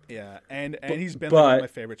 Yeah, and he's been one of my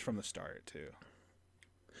favorites from the start too.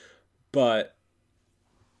 But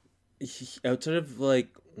outside of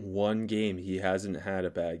one game, he hasn't had a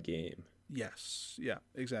bad game. Yes, yeah,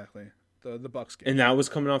 exactly. The Bucs game, and that was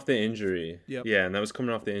coming off the injury. Yep. Yeah, and that was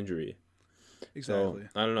coming off the injury. Exactly.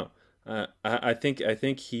 So, I don't know. I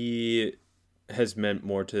think he has meant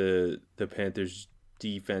more to the Panthers'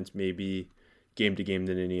 defense, maybe game to game,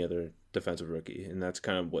 than any other defensive rookie, and that's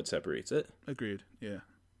kind of what separates it. Agreed. Yeah,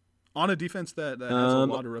 on a defense that has a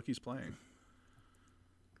lot of rookies playing.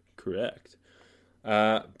 Correct.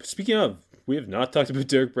 Speaking of, we have not talked about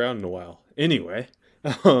Derek Brown in a while. Anyway,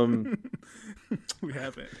 we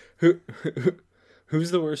haven't.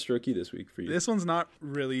 Who's the worst rookie this week for you? This one's not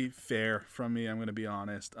really fair from me. I'm going to be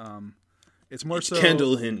honest. It's more It's so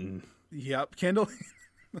Kendall Hinton. Yep, Kendall.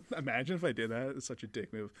 Imagine if I did that. It's such a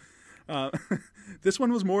dick move. This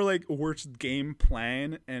one was more like worst game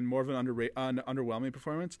plan and more of an underwhelming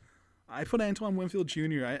performance. I put Antoine Winfield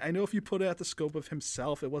Jr. I know if you put it at the scope of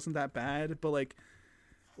himself, it wasn't that bad, but like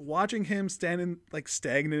watching him standing like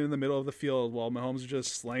stagnant in the middle of the field while Mahomes is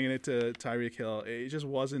just slinging it to Tyreek Hill, it just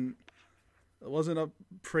wasn't a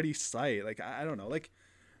pretty sight. Like I don't know, like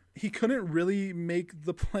he couldn't really make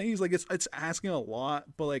the plays. Like it's asking a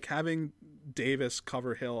lot, but like having Davis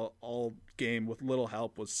cover Hill all game with little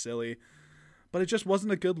help was silly. But it just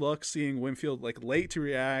wasn't a good look seeing Winfield like late to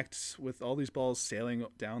react with all these balls sailing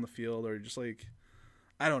down the field, or just like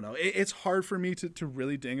I don't know. It's hard for me to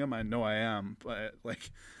really ding him. I know I am, but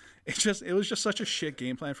like it was just such a shit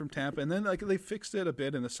game plan from Tampa. And then like they fixed it a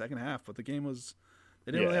bit in the second half, but the game was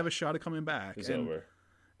they didn't really have a shot at coming back. It's over.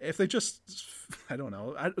 If they just, I don't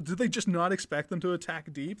know, did they just not expect them to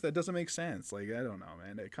attack deep? That doesn't make sense. Like I don't know,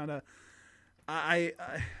 man. It kind of.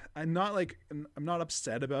 I'm not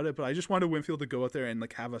upset about it, but I just wanted Winfield to go out there and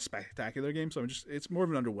like have a spectacular game. So it's more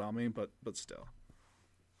of an underwhelming, but still.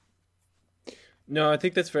 No, I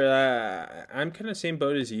think that's fair. I'm kind of same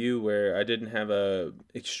boat as you, where I didn't have a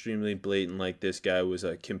extremely blatant like this guy was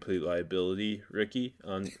a complete liability rookie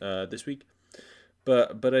on this week,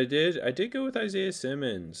 but I did go with Isaiah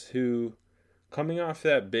Simmons, who coming off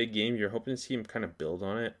that big game, you're hoping to see him kind of build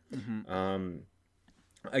on it. Mm-hmm.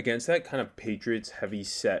 Against that kind of Patriots heavy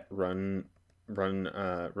set running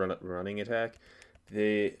attack,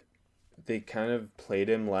 they kind of played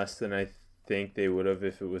him less than I think they would have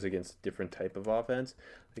if it was against a different type of offense.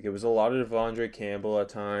 Like it was a lot of Devondre Campbell at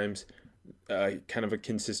times, kind of a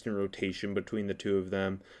consistent rotation between the two of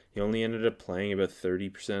them. He only ended up playing about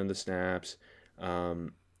 30% of the snaps,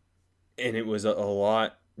 and it was a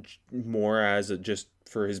lot more as just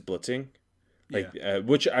for his blitzing.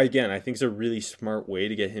 Which again I think is a really smart way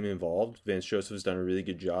to get him involved. Vance Joseph's done a really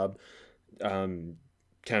good job, kind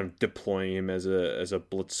of deploying him as a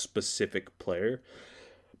blitz specific player.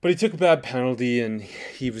 But he took a bad penalty and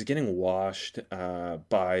he was getting washed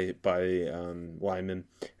by linemen,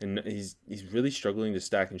 and he's really struggling to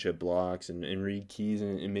stack and shed blocks and read keys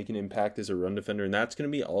and make an impact as a run defender, and that's going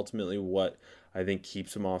to be ultimately what I think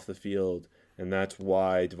keeps him off the field. And that's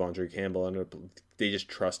why Devondre Campbell they just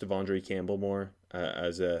trust Devondre Campbell more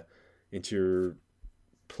as a interior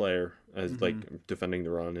player, as like defending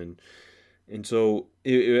the run, and so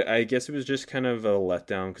I guess it was just kind of a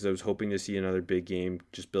letdown because I was hoping to see another big game,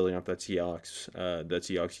 just building up that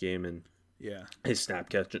Seahawks game, and his snap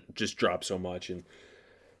catch just dropped so much, and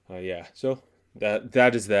so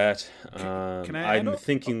that is that. I'm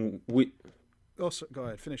thinking we. Oh, so, go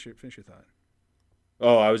ahead. Finish your thought.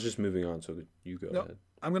 Oh, I was just moving on, so you go ahead.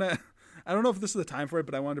 I don't know if this is the time for it,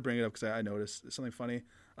 but I wanted to bring it up because I noticed something funny.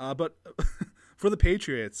 But for the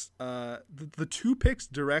Patriots, the two picks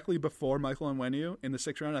directly before Michael Onwenu in the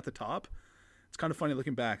 6th round at the top, it's kind of funny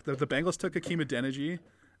looking back. The Bengals took Akeem Adeniji, and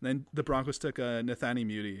then the Broncos took Nathaniel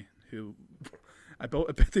Muti, who I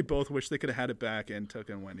bet they both wish they could have had it back and took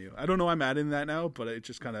Onwenu. I don't know why I'm adding that now, but it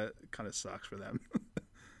just kind of sucks for them.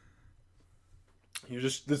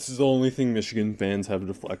 This is the only thing Michigan fans have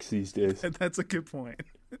to flex these days. That's a good point.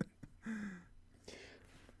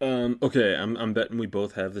 Okay, I'm betting we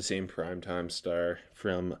both have the same primetime star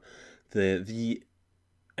from the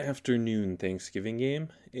afternoon Thanksgiving game,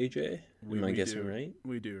 AJ. Am I guessing right?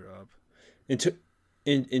 We do, Rob.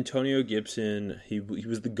 Antonio Gibson, he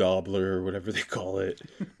was the gobbler or whatever they call it.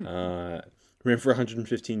 Ran for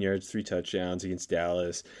 115 yards, 3 touchdowns against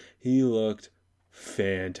Dallas. He looked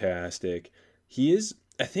fantastic.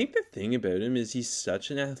 I think the thing about him is he's such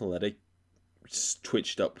an athletic,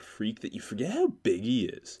 twitched up freak that you forget how big he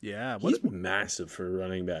is. Yeah. He's massive for a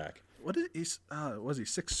running back. What is he? Was he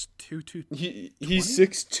 6'2", 220? He's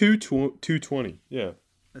 6'2", 220. Yeah.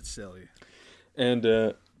 That's silly.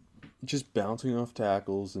 And just bouncing off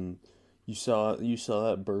tackles, and you saw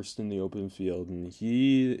that burst in the open field, and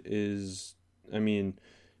he is, I mean,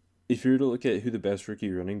 if you were to look at who the best rookie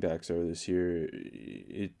running backs are this year,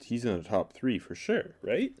 he's in the top 3 for sure,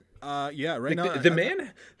 right? Yeah, right like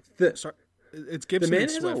now. Sorry, it's Gibson. The man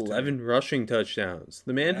has 11 rushing touchdowns.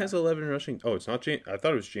 The man has 11 rushing. Oh, it's not James. I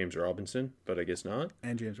thought it was James Robinson, but I guess not.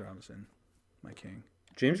 And James Robinson, my king.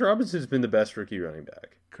 James Robinson's been the best rookie running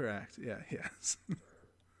back. Correct. Yeah. Yes.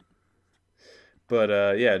 But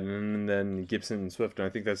and then Gibson and Swift, and I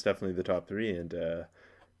think that's definitely the top 3. And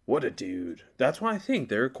what a dude! That's why I think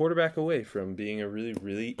they're a quarterback away from being a really,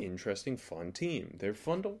 really interesting, fun team. They're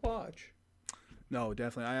fun to watch. No,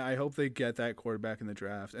 definitely. I hope they get that quarterback in the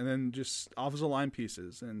draft, and then just offensive line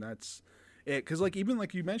pieces, and that's it. Because even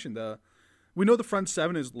like you mentioned, we know the front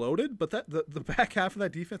seven is loaded, but the back half of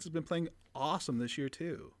that defense has been playing awesome this year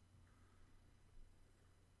too.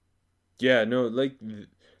 Yeah, no, like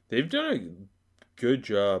they've done a good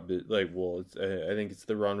job. I think it's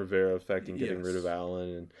the Ron Rivera effect in getting rid of Allen,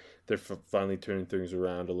 and they're finally turning things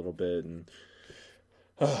around a little bit, and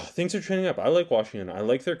things are trending up. I like Washington. I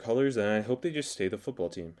like their colors, and I hope they just stay the football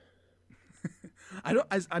team.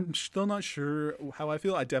 I'm still not sure how I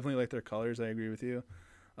feel. I definitely like their colors. I agree with you.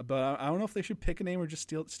 But I don't know if they should pick a name or just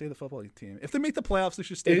stay the football team. If they make the playoffs, they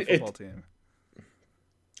should stay the football team.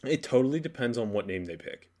 It totally depends on what name they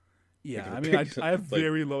pick. Yeah, I mean, I have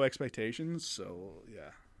very low expectations, so yeah.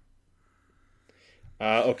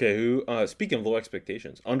 Okay, speaking of low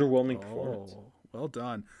expectations, underwhelming performance. Well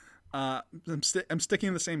done. I'm sticking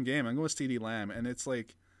in the same game. I'm going with CeeDee Lamb, and it's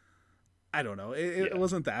like, I don't know. It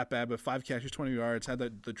wasn't that bad, but 5 catches, 20 yards, had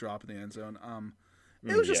the drop in the end zone.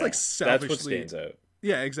 It was just like selfishly. That's what stands out.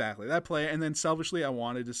 Yeah, exactly. That play, and then selfishly, I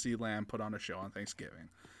wanted to see Lamb put on a show on Thanksgiving.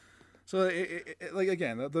 So, like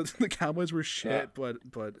again, the Cowboys were shit, but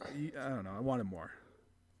I don't know. I wanted more.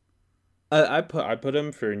 I put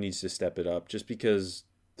him for needs to step it up just because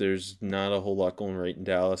there's not a whole lot going right in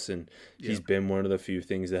Dallas, and he's been one of the few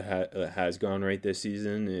things that has gone right this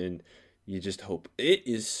season, and you just hope. It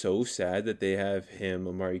is so sad that they have him,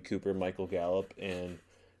 Amari Cooper, Michael Gallup, and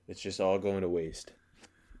it's just all going to waste.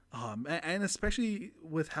 And especially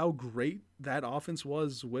with how great that offense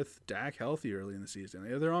was with Dak healthy early in the season.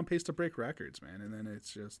 They're on pace to break records, man, and then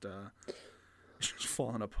it's just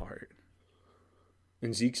falling apart.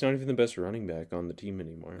 And Zeke's not even the best running back on the team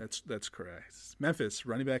anymore. That's correct. Memphis,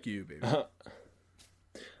 running back you, baby.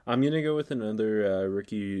 I'm going to go with another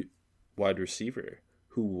rookie wide receiver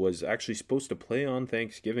who was actually supposed to play on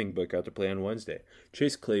Thanksgiving but got to play on Wednesday.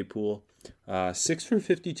 Chase Claypool, 6 for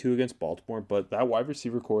 52 against Baltimore, but that wide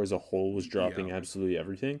receiver core as a whole was dropping absolutely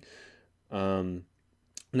everything.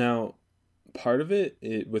 Now, part of it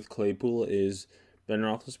with Claypool is Ben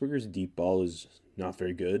Roethlisberger's deep ball is not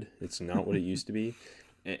very good. It's not what it used to be.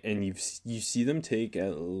 And you see them take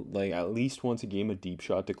at least once a game a deep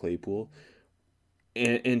shot to Claypool.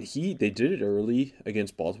 And they did it early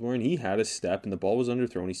against Baltimore, and he had a step, and the ball was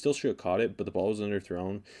underthrown. He still should have caught it, but the ball was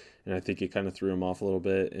underthrown, and I think it kind of threw him off a little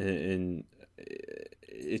bit. And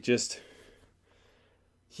it just,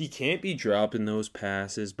 he can't be dropping those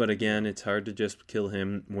passes. But again, it's hard to just kill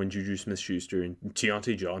him when Juju Smith-Schuster and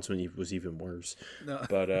Deontay Johnson was even worse. No.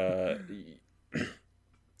 But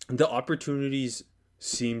the opportunities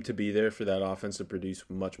seem to be there for that offense to produce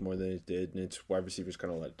much more than it did, and its wide receivers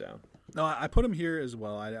kind of let it down. No, I put him here as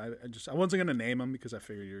well. I wasn't going to name him because I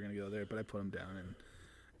figured you were going to go there, but I put him down.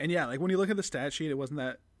 And yeah, like when you look at the stat sheet, it wasn't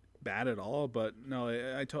that bad at all, but no,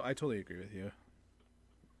 I totally agree with you.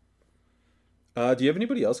 Do you have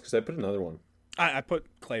anybody else? Because I put another one. I put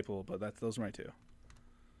Claypool, but those are my two.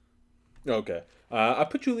 Okay. I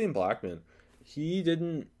put Julian Blackmon. He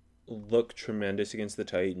didn't look tremendous against the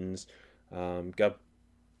Titans. Got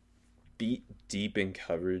beat deep in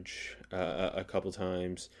coverage a couple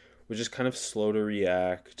times, was just kind of slow to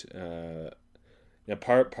react.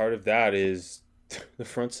 Part of that is the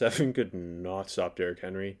front seven could not stop Derrick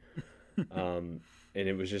Henry. And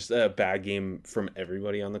it was just a bad game from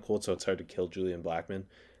everybody on the Colts, so it's hard to kill Julian Blackmon.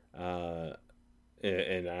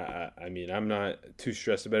 And I mean, I'm not too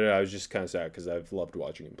stressed about it. I was just kind of sad because I've loved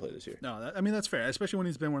watching him play this year. No, that's fair, especially when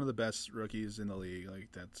he's been one of the best rookies in the league. Like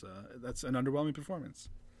that's an underwhelming performance.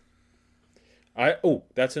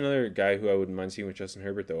 That's another guy who I wouldn't mind seeing with Justin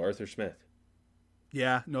Herbert though, Arthur Smith.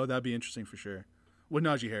 Yeah, no, that'd be interesting for sure. With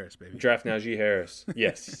Najee Harris, baby. Draft Najee Harris.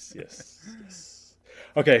 Yes.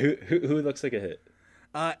 Okay, who looks like a hit?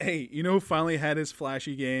 Hey, you know who finally had his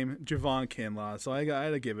flashy game? Javon Kinlaw. So I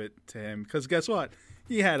had to give it to him because guess what?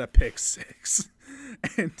 He had a pick six.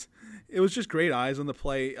 And it was just great eyes on the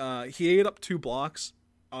play. He ate up 2 blocks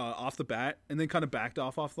off the bat and then kind of backed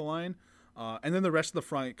off the line. And then the rest of the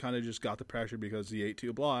front kind of just got the pressure because he ate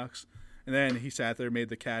 2 blocks. And then he sat there, made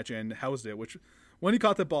the catch, and housed it, which when he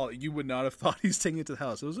caught the ball, you would not have thought he's taking it to the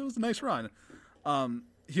house. It was a nice run.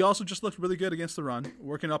 He also just looked really good against the run,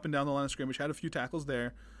 working up and down the line of scrimmage, had a few tackles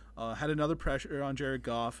there, had another pressure on Jared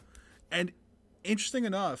Goff. And interesting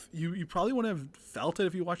enough, you probably wouldn't have felt it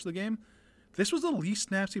if you watched the game. This was the least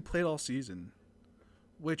snaps he played all season,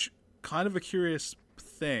 which kind of a curious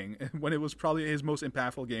thing when it was probably his most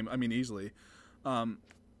impactful game. I mean, easily.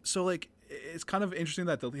 So like, it's kind of interesting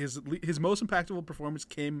that his most impactful performance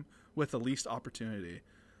came with the least opportunity.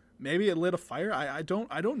 Maybe it lit a fire. I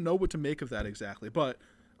don't know what to make of that exactly, but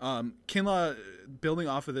Kinlaw building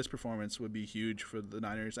off of this performance would be huge for the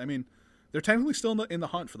Niners. I mean, they're technically still in the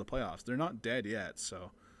hunt for the playoffs. They're not dead yet,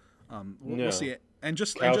 so No. We'll see. And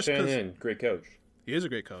just Kyle because Shanahan, great coach. he is a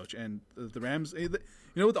great coach, and the Rams,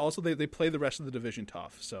 also they play the rest of the division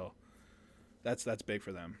tough, so that's big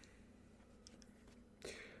for them.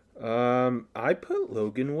 I put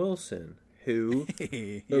Logan Wilson, who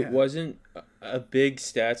Yeah. it wasn't a big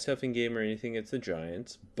stat stuffing game or anything against the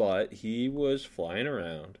Giants, but he was flying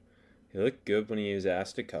around. He looked good when he was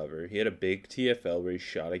asked to cover. He had a big TFL where he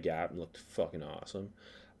shot a gap and looked fucking awesome.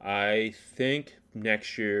 I think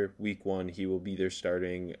next year, week 1, he will be their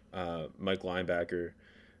starting Mike linebacker,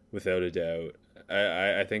 without a doubt.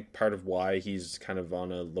 I think part of why he's kind of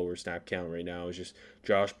on a lower snap count right now is just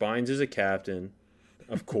Josh Bynes is a captain.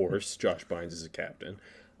 Of course, Josh Bynes is a captain.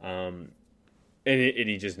 And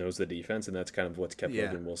he just knows the defense, and that's kind of what's kept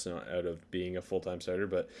Logan Wilson out of being a full-time starter.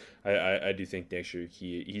 But I do think next year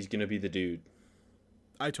he's going to be the dude.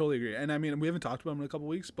 I totally agree. And I mean, we haven't talked about him in a couple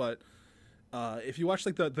weeks, but if you watch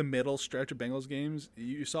like the middle stretch of Bengals games,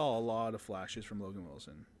 you saw a lot of flashes from Logan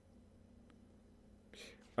Wilson.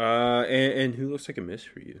 And who looks like a miss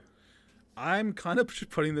for you? I'm kind of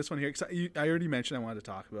putting this one here because I already mentioned I wanted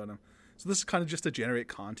to talk about him. So this is kind of just to generate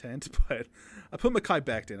content, but I put Mekhi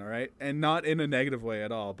Becton, all right? And not in a negative way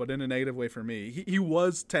at all, but in a negative way for me. He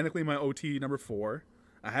was technically my OT number 4.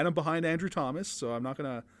 I had him behind Andrew Thomas, so I'm not going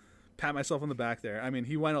to pat myself on the back there. I mean,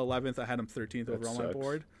 he went 11th. I had him 13th over on my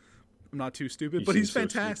board. I'm not too stupid, but he's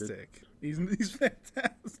fantastic. He's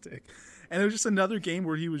fantastic. And it was just another game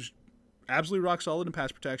where he was absolutely rock solid in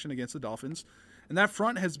pass protection against the Dolphins. And that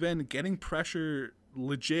front has been getting pressure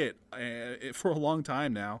legit for a long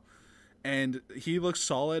time now. And he looks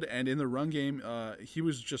solid, and in the run game, he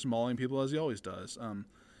was just mauling people as he always does. And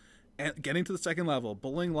getting to the second level,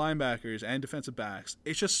 bullying linebackers and defensive backs.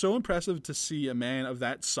 It's just so impressive to see a man of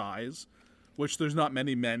that size, which there's not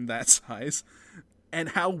many men that size, and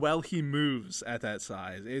how well he moves at that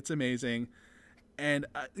size. It's amazing. And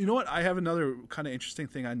you know what? I have another kind of interesting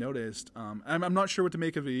thing I noticed. I'm not sure what to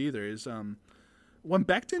make of it either, is when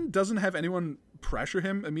Becton doesn't have anyone pressure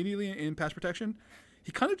him immediately in pass protection,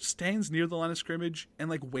 he kind of just stands near the line of scrimmage and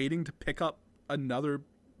like waiting to pick up another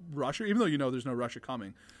rusher, even though there's no rusher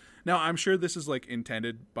coming. Now, I'm sure this is like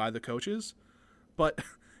intended by the coaches, but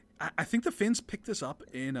I think the Finns picked this up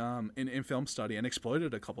in film study and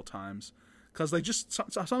exploited it a couple times because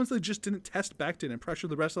sometimes they just didn't test Becton and pressure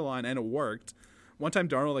the rest of the line, and it worked. One time,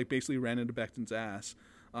 Darnold like basically ran into Becton's ass.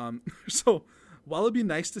 So while it'd be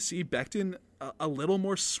nice to see Becton a little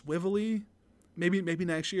more swivelly, maybe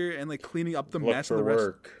next year, and like cleaning up the mess of the rest.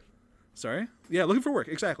 Work. Sorry? Yeah, looking for work,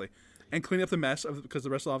 exactly. And cleaning up the mess because the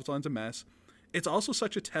rest of the offensive line's a mess. It's also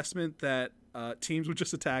such a testament that teams would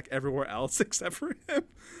just attack everywhere else except for him.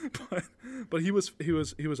 But he was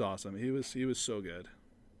awesome. He was so good.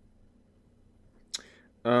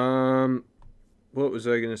 What was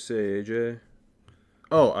I gonna say, AJ?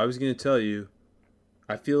 Oh, I was gonna tell you.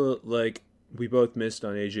 I feel like we both missed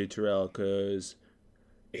on AJ Terrell because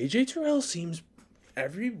AJ Terrell seems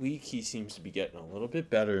every week he seems to be getting a little bit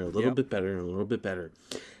better, a little bit better, and a little bit better.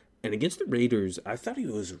 And against the Raiders, I thought he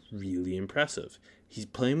was really impressive. He's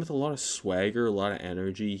playing with a lot of swagger, a lot of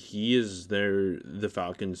energy. He is the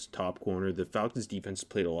Falcons' top corner. The Falcons' defense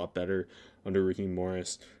played a lot better under Ricky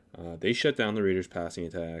Morris. They shut down the Raiders' passing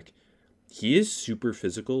attack. He is super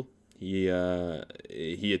physical. He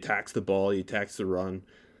attacks the ball. He attacks the run.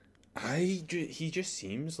 He just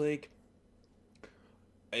seems like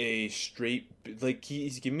a straight, like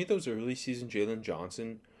he's giving me those early season Jalen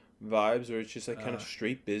Johnson vibes where it's just like kind of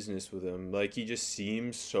straight business with him. Like he just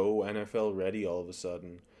seems so NFL ready all of a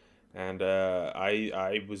sudden. And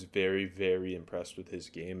I was very, very impressed with his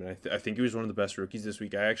game. And I think he was one of the best rookies this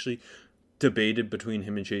week. I actually debated between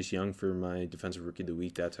him and Chase Young for my defensive rookie of the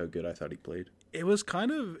week. That's how good I thought he played. It was kind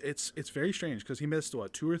of, it's very strange because he missed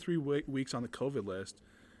 2 or 3 weeks on the COVID list.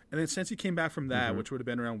 And then since he came back from that, which would have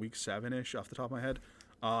been around week 7-ish off the top of my head,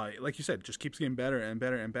 like you said, just keeps getting better and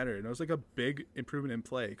better and better. And it was like a big improvement in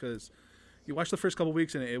play because you watch the first couple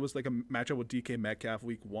weeks and it was like a matchup with DK Metcalf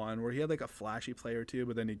week 1 where he had like a flashy play or two,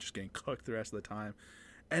 but then he just getting cooked the rest of the time.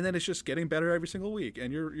 And then it's just getting better every single week.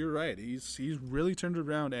 And you're right. He's really turned it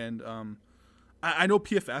around. And I know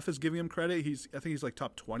PFF is giving him credit. I think he's like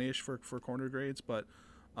top 20-ish for corner grades, but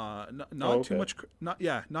not too much. Not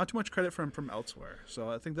too much credit from elsewhere.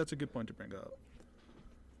 So I think that's a good point to bring up.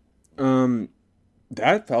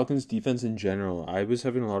 That Falcons defense in general, I was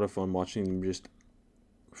having a lot of fun watching them just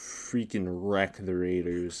freaking wreck the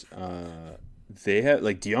Raiders. They had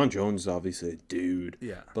like Deion Jones is obviously a dude.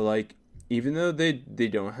 Yeah. But like even though they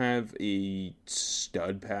don't have a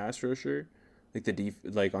stud pass rusher, Like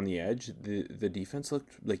like on the edge, the defense looked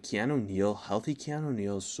like Keanu Neal. Healthy Keanu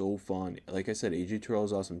Neal is so fun. Like I said, AJ Terrell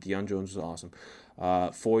is awesome. Deion Jones is awesome.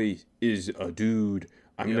 Foy is a dude.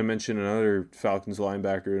 I'm gonna mention another Falcons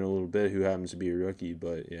linebacker in a little bit who happens to be a rookie.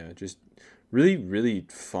 But yeah, just really, really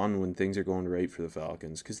fun when things are going right for the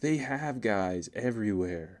Falcons because they have guys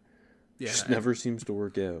everywhere. Yeah, just never seems to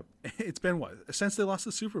work out. It's been since they lost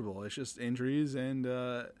the Super Bowl. It's just injuries and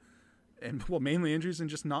mainly injuries and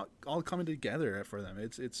just not all coming together for them.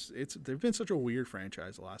 It's they've been such a weird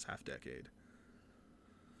franchise the last half decade.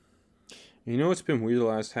 You know what's been weird the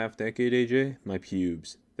last half decade, AJ? My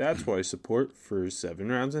pubes. That's why support for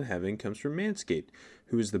 7 Rounds in Heaven comes from Manscaped,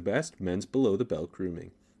 who is the best men's below-the-belt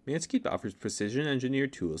grooming. Manscaped offers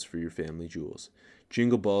precision-engineered tools for your family jewels.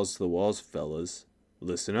 Jingle balls to the walls, fellas.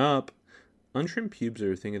 Listen up. Untrimmed pubes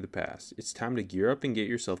are a thing of the past. It's time to gear up and get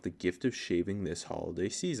yourself the gift of shaving this holiday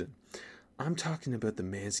season. I'm talking about the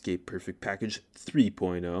Manscaped Perfect Package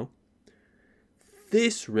 3.0.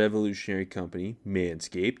 This revolutionary company,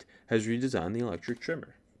 Manscaped, has redesigned the electric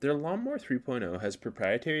trimmer. Their Lawnmower 3.0 has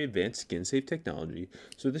proprietary advanced skin-safe technology,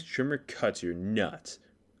 so this trimmer cuts your nuts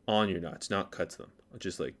on your nuts, not cuts them.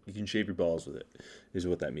 Just like you can shave your balls with it, is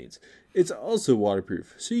what that means. It's also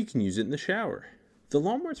waterproof, so you can use it in the shower. The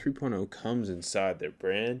Lawnmower 3.0 comes inside their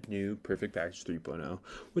brand new Perfect Package 3.0,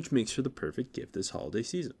 which makes for the perfect gift this holiday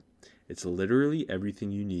season. It's literally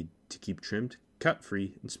everything you need to keep trimmed,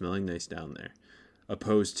 cut-free, and smelling nice down there,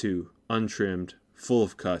 opposed to untrimmed, full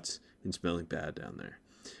of cuts, and smelling bad down there.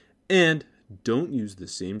 And don't use the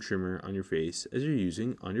same trimmer on your face as you're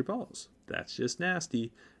using on your balls. That's just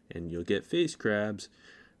nasty, and you'll get face crabs.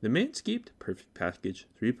 The Manscaped Perfect Package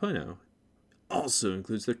 3.0 also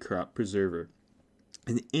includes the Crop Preserver,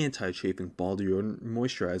 an anti-chafing ball deodorant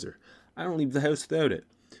moisturizer. I don't leave the house without it.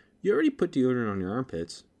 You already put deodorant on your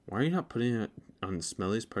armpits. Why are you not putting it on the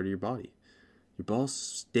smelliest part of your body? Your balls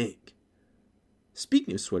stink.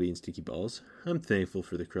 Speaking of sweaty and sticky balls, I'm thankful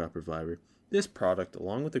for the Crop Reviver. This product,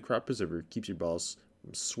 along with the Crop Preserver, keeps your balls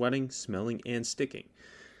from sweating, smelling, and sticking.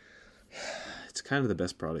 It's kind of the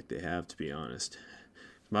best product they have, to be honest.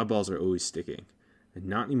 My balls are always sticking, and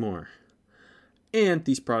not anymore. And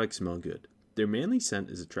these products smell good. Their manly scent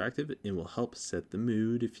is attractive and will help set the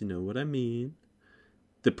mood, if you know what I mean.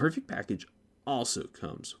 The Perfect Package also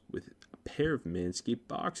comes with a pair of Manscaped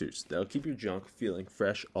boxers that'll keep your junk feeling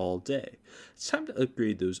fresh all day. It's time to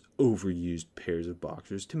upgrade those overused pairs of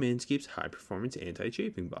boxers to Manscaped's high-performance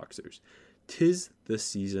anti-chafing boxers. 'Tis the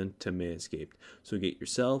season to Manscaped, so get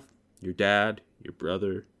yourself, your dad, your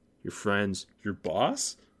brother, your friends, your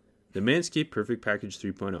boss, the Manscaped Perfect Package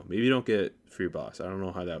 3.0. Maybe you don't get it for your boss. I don't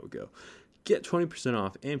know how that would go. Get 20%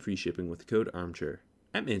 off and free shipping with the code armchair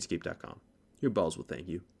at manscaped.com. Your balls will thank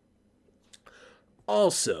you.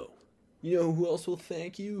 Also, you know who else will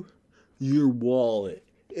thank you? Your wallet.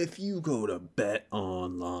 If you go to Bet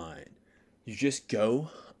Online, you just go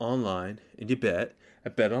online and you bet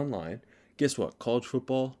at Bet Online. Guess what? College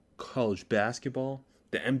football, college basketball,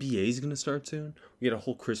 the NBA is going to start soon. We got a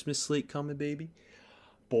whole Christmas slate coming, baby.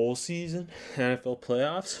 Bowl season, NFL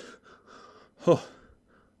playoffs. Oh,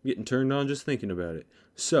 I'm getting turned on just thinking about it.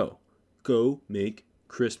 So, go make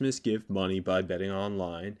Christmas gift money by betting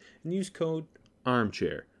online and use code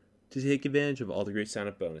ARMCHAIR to take advantage of all the great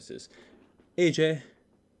sign-up bonuses. AJ,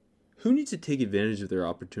 who needs to take advantage of their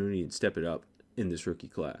opportunity and step it up in this rookie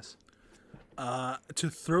class? To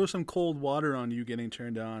throw some cold water on you getting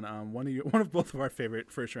turned on, one of both of our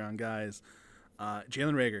favorite first-round guys,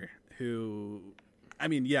 Jalen Reagor, who, I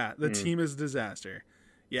mean, yeah, the team is a disaster.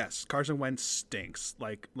 Yes, Carson Wentz stinks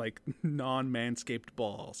like non-manscaped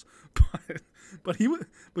balls, but Jalen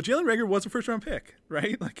Reagor was a first-round pick,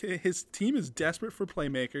 right? Like his team is desperate for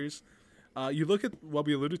playmakers. You look at what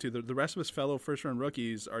we alluded to. The rest of his fellow first-round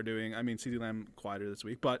rookies are doing. I mean, CeeDee Lamb quieter this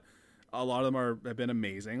week, but a lot of them have been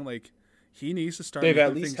amazing. Like he needs to start. They've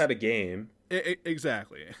at least had a game.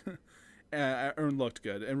 Exactly. And looked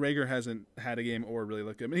good. And Reagor hasn't had a game or really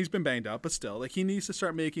looked good. I mean, he's been banged up, but still, like he needs to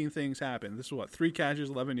start making things happen. This is 3 catches,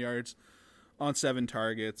 11 yards on 7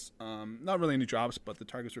 targets. Not really any drops, but the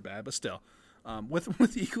targets were bad. But still, with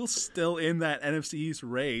the Eagles still in that NFC East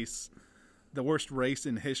race, the worst race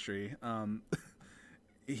in history,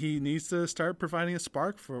 he needs to start providing a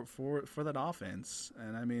spark for that offense.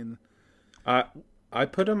 And I mean, I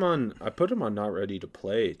put him on not ready to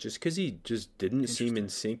play just because he just didn't seem in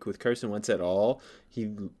sync with Carson Wentz at all.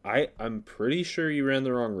 I'm pretty sure he ran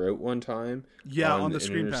the wrong route one time. Yeah, on the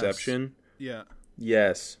screen interception. Pass. Yeah.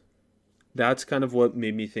 Yes, that's kind of what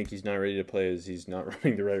made me think he's not ready to play. Is he's not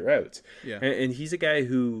running the right routes. Yeah, and he's a guy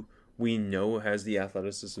who we know has the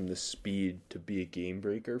athleticism, the speed to be a game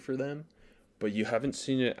breaker for them. but you haven't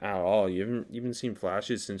seen it at all. You haven't even seen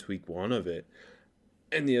flashes since week 1 of it.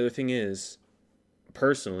 And the other thing is,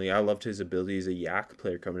 personally, I loved his ability as a yak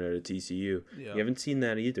player coming out of TCU. Yeah. You haven't seen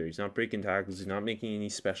that either. He's not breaking tackles. He's not making any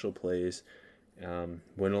special plays.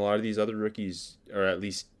 When a lot of these other rookies are at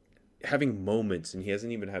least having moments, and he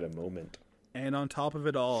hasn't even had a moment. And on top of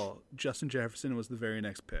it all, Justin Jefferson was the very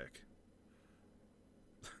next pick.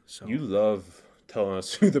 So You love telling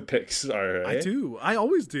us who the picks are, right? I do. I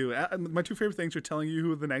always do. My two favorite things are telling you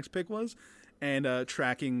who the next pick was and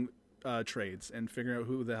tracking trades and figuring out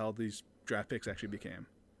who the hell these draft picks actually became.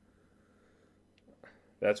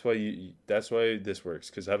 That's why this works,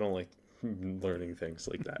 because I don't like learning things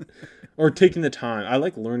like that. Or taking the time. I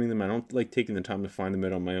like learning them. I don't like taking the time to find them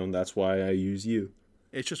out on my own. That's why I use you.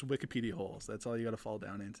 It's just Wikipedia holes. That's all you got to fall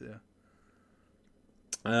down into.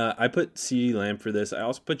 I put CeeDee Lamb for this. I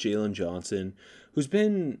also put Jalen Johnson, who's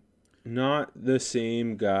been not the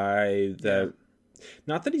same guy that... Yeah.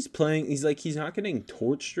 Not that he's playing... He's not getting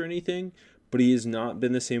torched or anything, but he has not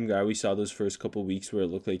been the same guy we saw those first couple weeks where it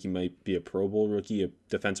looked like he might be a Pro Bowl rookie, a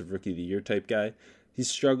Defensive Rookie of the Year type guy. He's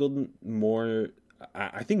struggled more,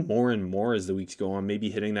 I think, more and more as the weeks go on, maybe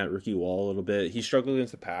hitting that rookie wall a little bit. He struggled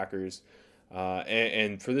against the Packers.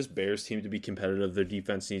 And for this Bears team to be competitive, their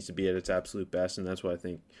defense needs to be at its absolute best, and that's why I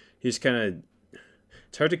think he's kind of...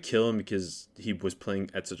 It's hard to kill him because he was playing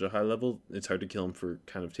at such a high level. It's hard to kill him for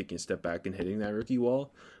kind of taking a step back and hitting that rookie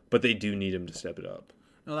wall, but they do need him to step it up.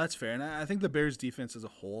 No, that's fair, and I think the Bears' defense as a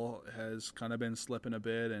whole has kind of been slipping a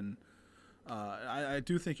bit, and I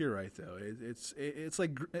do think you're right though. It's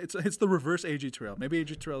the reverse AJ Terrell. Maybe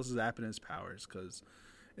AJ Terrell is zapping his powers because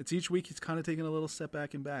it's each week he's kind of taking a little step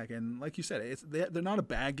back and back. And like you said, they're not a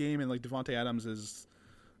bad game, and like Devontae Adams is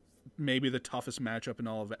maybe the toughest matchup in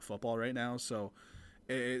all of football right now. So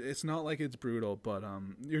it's not like it's brutal, but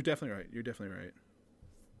you're definitely right. You're definitely right.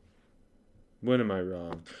 When am I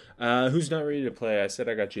wrong? Who's not ready to play? I said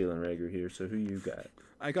I got Jalen Reagor here, so who you got?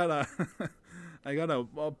 I got a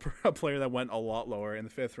player that went a lot lower in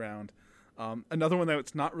the 5th round. Another one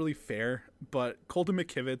that's not really fair, but Colton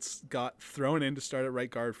McKivitz got thrown in to start at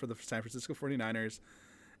right guard for the San Francisco 49ers.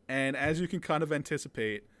 And as you can kind of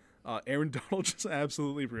anticipate, Aaron Donald just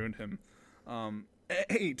absolutely ruined him.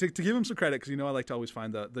 Hey, to give him some credit, because I like to always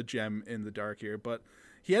find the gem in the dark here, but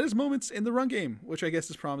he had his moments in the run game, which I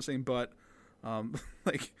guess is promising, but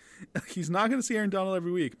he's not going to see Aaron Donald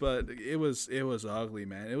every week, but it was ugly,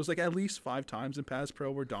 man. It was like at least 5 times in Pass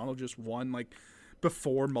Pro where Donald just won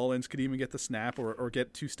before Mullins could even get the snap or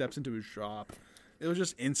get 2 steps into his drop. It was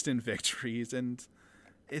just instant victories, and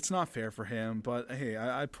it's not fair for him. But hey,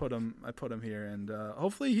 I put him here, and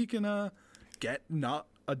hopefully he can get not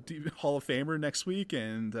a Hall of Famer next week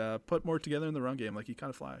and put more together in the run game like he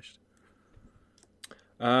kind of flashed.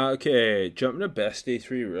 Okay, jumping to best day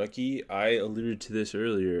 3 rookie. I alluded to this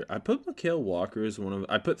earlier. I put Mykal Walker as one of...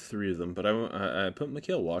 I put 3 of them, but I put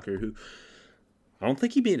Mykal Walker, who... I don't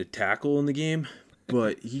think he made a tackle in the game,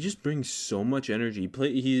 but he just brings so much energy.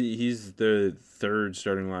 He's the 3rd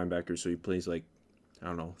starting linebacker, so he plays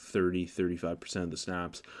 30-35% of the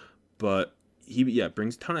snaps. But he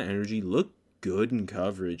brings a ton of energy, looked good in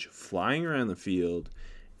coverage, flying around the field,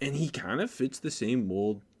 and he kind of fits the same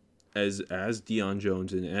mold as Deion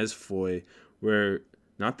Jones and as Foy, where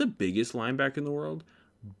not the biggest linebacker in the world,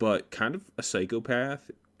 but kind of a psychopath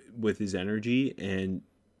with his energy and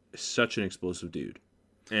such an explosive dude.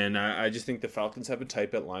 And I just think the Falcons have a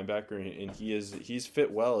type at linebacker, and he's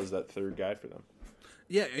fit well as that 3rd guy for them.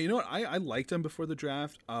 Yeah, you know what? I liked him before the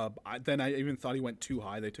draft. Then I even thought he went too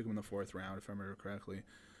high. They took him in the 4th round, if I remember correctly.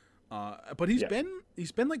 But he's been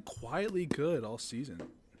quietly good all season.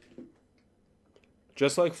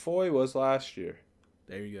 Just like Foy was last year.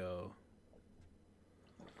 There you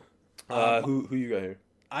go. Who you got here?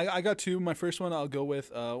 I got 2. My first one I'll go with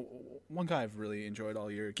one guy I've really enjoyed all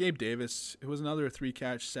year, Gabe Davis. It was another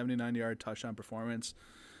 3-catch, 79-yard touchdown performance.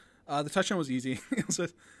 The touchdown was easy.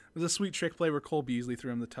 It was a sweet trick play where Cole Beasley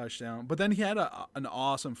threw him the touchdown. But then he had an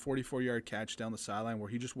awesome 44-yard catch down the sideline where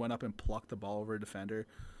he just went up and plucked the ball over a defender.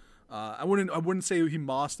 I wouldn't say he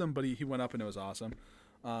mossed him, but he went up and it was awesome.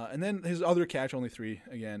 And then his other catch, only 3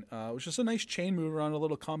 again, was just a nice chain mover on a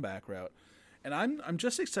little comeback route. And I'm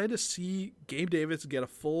just excited to see Gabe Davis get a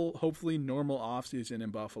full, hopefully normal offseason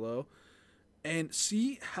in Buffalo and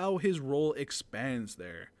see how his role expands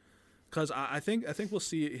there. Because I think we'll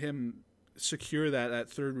see him secure that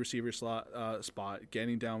 3rd receiver spot,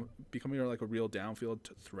 getting down, becoming like a real downfield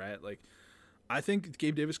threat. I think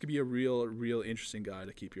Gabe Davis could be a real interesting guy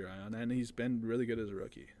to keep your eye on, and he's been really good as a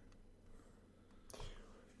rookie.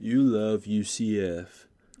 You love UCF.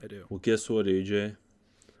 I do. Well, guess what, AJ?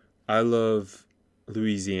 I love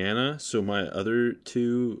Louisiana. So my other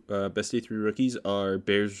two best day three rookies are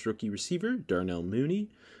Bears rookie receiver Darnell Mooney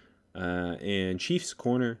and Chiefs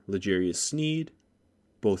corner L'Jarius Sneed,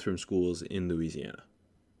 both from schools in Louisiana.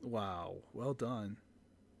 Wow, well done.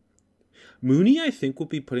 Mooney, I think, will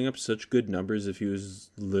be putting up such good numbers if he was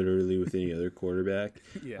literally with any other quarterback.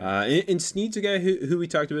 Yeah. And Snead's a guy who we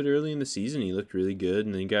talked about early in the season. He looked really good,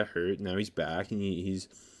 and then he got hurt. Now he's back, and he's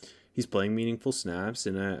playing meaningful snaps,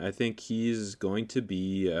 and I think he's going to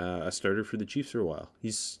be a starter for the Chiefs for a while.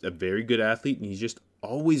 He's a very good athlete, and he's just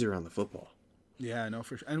always around the football. Yeah, I know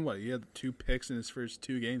for sure. And what, he had 2 picks in his first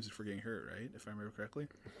 2 games before getting hurt, right? If I remember correctly.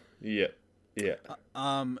 Yeah.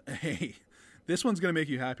 Hey, this one's gonna make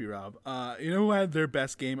you happy, Rob. You know who had their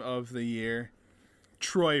best game of the year?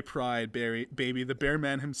 Troy Pride, baby, the Bear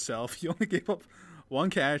Man himself. He only gave up 1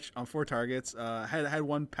 catch on 4 targets. Had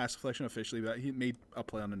 1 pass deflection officially, but he made a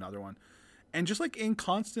play on another one. And just like in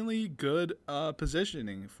constantly good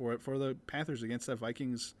positioning for the Panthers against that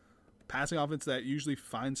Vikings passing offense that usually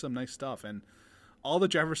finds some nice stuff. And all the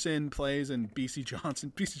Jefferson plays and BC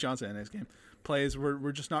Johnson in this game plays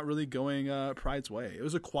were just not really going Pride's way. It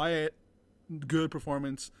was a quiet, good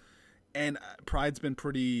performance, and Pride's been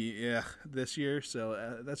pretty this year,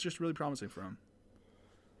 so that's just really promising for him.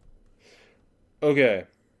 Okay.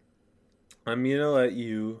 I'm going to let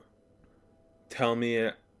you tell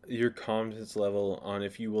me your confidence level on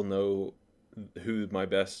if you will know who my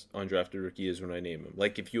best undrafted rookie is when I name him.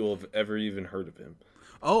 Like, if you will have ever even heard of him.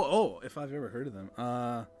 Oh, if I've ever heard of them.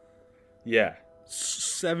 Yeah.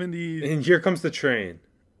 70. And here comes the train.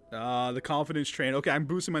 The confidence train. Okay, I'm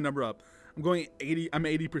boosting my number up. I'm going 80. I'm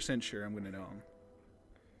 80% sure I'm going to know him.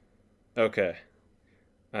 Okay.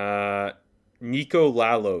 Nico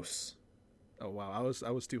Lalos. Oh wow,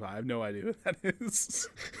 I was too high. I have no idea who that is.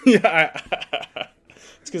 Yeah,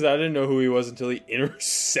 it's because I didn't know who he was until he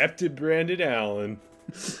intercepted Brandon Allen.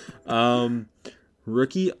 Undrafted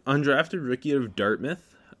rookie of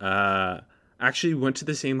Dartmouth. Actually went to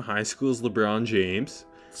the same high school as LeBron James.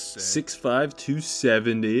 6'5",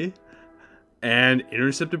 270. And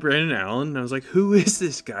intercepted Brandon Allen. And I was like, who is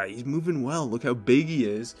this guy? He's moving well. Look how big he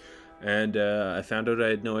is. And I found out I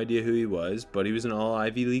had no idea who he was, but he was an all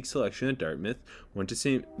Ivy League selection at Dartmouth. Went to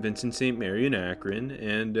St. Vincent St. Mary in Akron,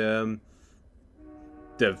 and I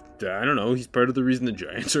don't know. He's part of the reason the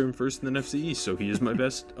Giants are in first in the NFC East. So he is my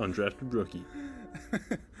best undrafted rookie.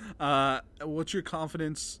 What's your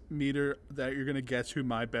confidence meter that you're gonna guess who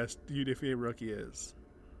my best UDFA rookie is?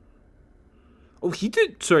 Oh, he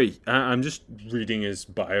did. Sorry, I'm just reading his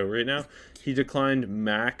bio right now. He declined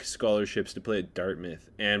MAC scholarships to play at Dartmouth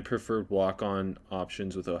and preferred walk-on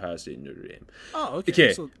options with Ohio State and Notre Dame. Oh,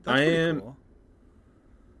 okay. So that's pretty cool.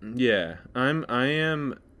 Yeah, I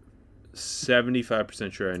am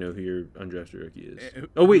 75% sure I know who your undrafted rookie is.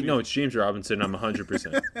 Oh wait, no, it's James Robinson. I'm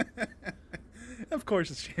 100%. Of course,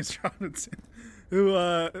 it's James Robinson. Who,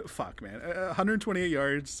 128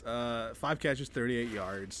 yards, 5 catches, 38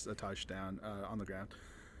 yards, a touchdown on the ground.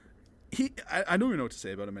 I don't even know what to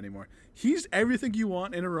say about him anymore. He's everything you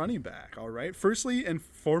want in a running back, all right? Firstly and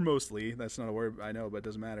foremostly, that's not a word I know, but it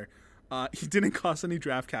doesn't matter. He didn't cost any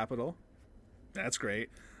draft capital. That's great.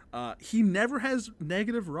 He never has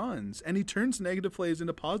negative runs, and he turns negative plays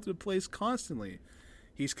into positive plays constantly.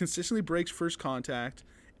 He's consistently breaks first contact,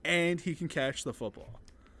 and he can catch the football.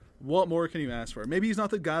 What more can you ask for? Maybe he's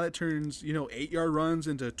not the guy that turns, 8-yard runs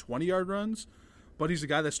into 20-yard runs, but he's the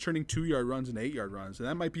guy that's turning 2-yard runs into 8-yard runs, and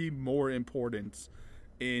that might be more important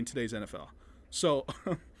in today's NFL. So,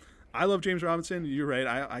 I love James Robinson. You're right.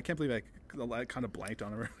 I can't believe I kind of blanked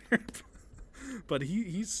on him earlier, but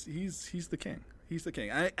he's the king. He's the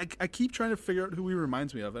king. I keep trying to figure out who he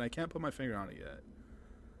reminds me of, and I can't put my finger on it yet.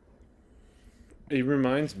 He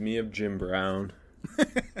reminds me of Jim Brown.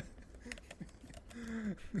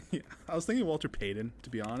 Yeah, I was thinking Walter Payton, to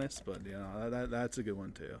be honest, but that's a good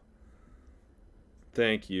one too.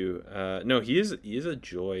 Thank you. No, he is a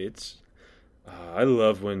joy. It's I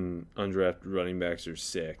love when undrafted running backs are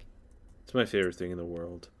sick. It's my favorite thing in the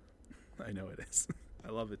world. I know it is.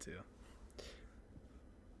 I love it too.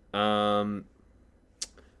 I'll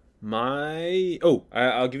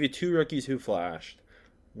give you 2 rookies who flashed.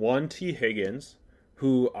 One, T. Higgins,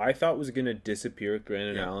 who I thought was going to disappear with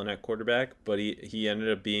Brandon Allen at quarterback, but he ended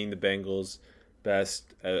up being the Bengals'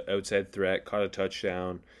 best outside threat, caught a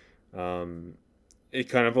touchdown. It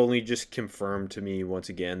kind of only just confirmed to me once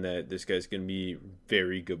again that this guy's going to be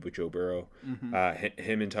very good with Joe Burrow. Mm-hmm.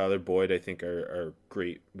 Him and Tyler Boyd, I think, are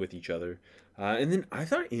great with each other. And then I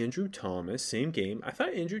thought Andrew Thomas, same game, I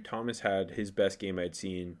thought Andrew Thomas had his best game I'd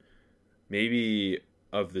seen maybe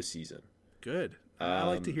of the season. Good. I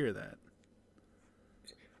like to hear that.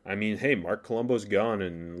 I mean, hey, Mark Colombo's gone,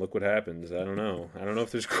 and look what happens. I don't know. I don't know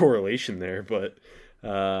if there's correlation there, but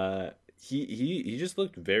he just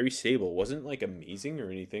looked very stable. Wasn't like amazing or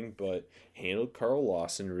anything, but handled Carl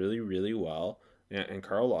Lawson really, really well. And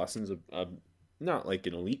Carl Lawson's a not like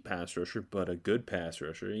an elite pass rusher, but a good pass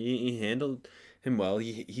rusher. He handled him well.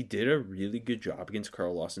 He did a really good job against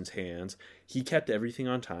Carl Lawson's hands. He kept everything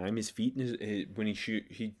on time. His feet and when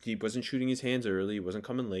he wasn't shooting his hands early. He wasn't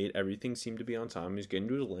coming late. Everything seemed to be on time. He was getting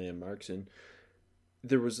to his landmarks, and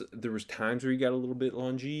there was times where he got a little bit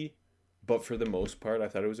lungy, but for the most part, I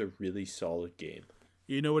thought it was a really solid game.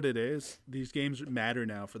 You know what it is? These games matter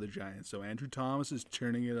now for the Giants. So Andrew Thomas is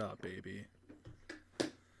turning it up, baby.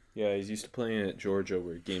 Yeah, he's used to playing at Georgia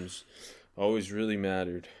where games always really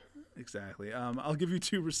mattered. Exactly. I'll give you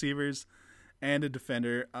 2 receivers and a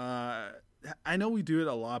defender. I know we do it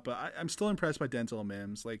a lot, but I'm still impressed by Denzel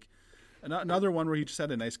Mims. Like another one where he just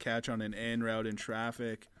had a nice catch on an in route in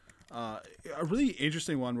traffic. A really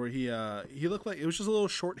interesting one where he looked like it was just a little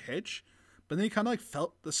short hitch, but then he kind of like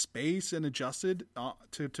felt the space and adjusted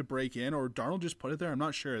to break in, or Darnold just put it there. I'm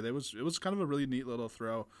not sure. It was kind of a really neat little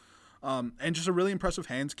throw. And just a really impressive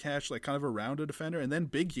hands catch, like kind of around a defender, and then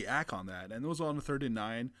big yak on that. And it was on a 3rd and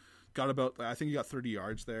 9. I think he got 30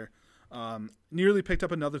 yards there. Nearly picked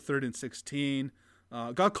up another 3rd and 16.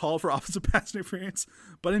 Got called for offensive pass interference,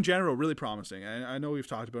 but in general, really promising. I know we've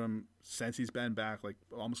talked about him since he's been back, like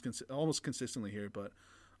almost consistently here. But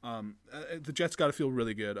the Jets got to feel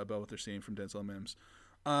really good about what they're seeing from Denzel Mims.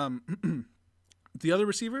 The other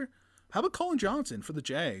receiver. How about Colin Johnson for the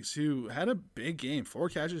Jags, who had a big game, 4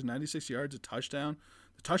 catches, 96 yards, a touchdown.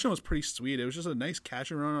 The touchdown was pretty sweet. It was just a nice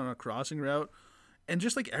catch and run on a crossing route. And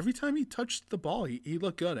just like every time he touched the ball, he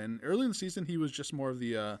looked good. And early in the season, he was just more of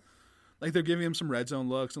the, like they're giving him some red zone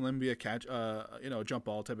looks and letting him be a catch, jump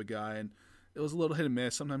ball type of guy. And it was a little hit and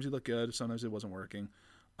miss. Sometimes he looked good. Sometimes it wasn't working.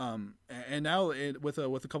 And now with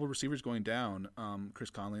a couple of receivers going down, Chris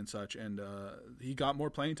Conley and such, and he got more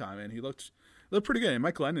playing time, and he looked pretty good. And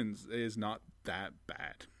Mike Glennon is not that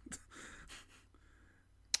bad.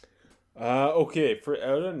 Okay, for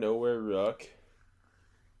out of nowhere ruck,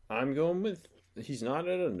 I'm going with he's not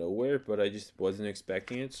out of nowhere, but I just wasn't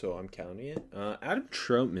expecting it, so I'm counting it. Adam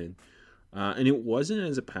Troutman, and it wasn't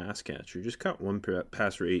as a pass catcher. Just caught one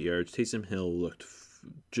pass for 8 yards. Taysom Hill looked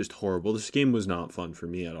just horrible. This game was not fun for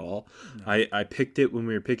me at all. No. I picked it when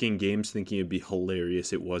we were picking games thinking it'd be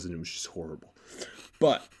hilarious. It wasn't. It was just horrible.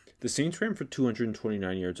 But the Saints ran for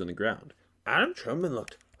 229 yards on the ground. Adam Troutman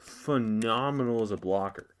looked phenomenal as a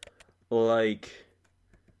blocker. Like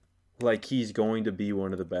he's going to be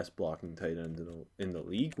one of the best blocking tight ends in the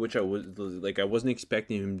league, which I wasn't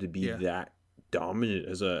expecting him to be that dominant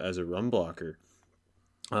as a run blocker.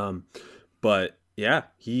 But yeah,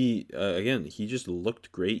 he just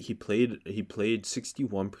looked great. He played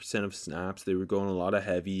 61% of snaps. They were going a lot of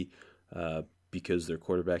heavy because their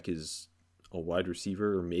quarterback is a wide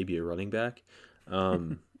receiver or maybe a running back,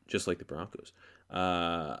 just like the Broncos.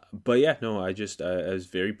 But yeah, no, I was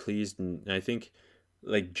very pleased, and I think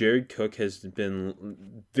like Jared Cook has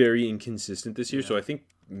been very inconsistent this year, so I think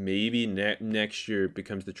maybe next year it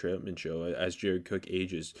becomes the Troutman show as Jared Cook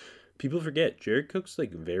ages. People forget Jared Cook's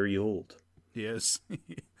like very old. He is.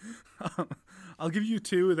 I'll give you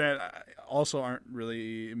 2 that also aren't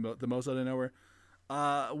really the most out of nowhere.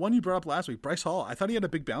 One you brought up last week, Bryce Hall. I thought he had a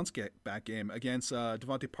big bounce back game against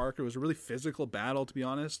Devontae Parker. It was a really physical battle, to be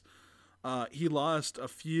honest. He lost a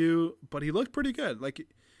few, but he looked pretty good. Like,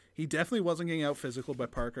 he definitely wasn't getting out physical by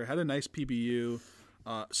Parker. Had a nice PBU,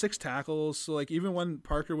 6 tackles. So, like, even when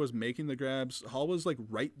Parker was making the grabs, Hall was, like,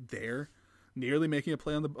 right there, nearly making a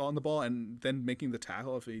play on the ball and then making the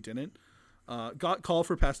tackle if he didn't. Got called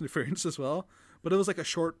for pass interference as well, but it was like a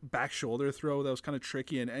short back shoulder throw that was kind of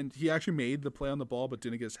tricky, and he actually made the play on the ball but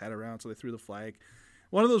didn't get his head around, so they threw the flag.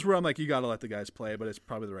 One of those where I'm like, you got to let the guys play, but it's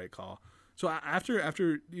probably the right call. So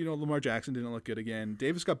after Lamar Jackson didn't look good again,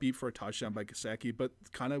 Davis got beat for a touchdown by Gesicki, but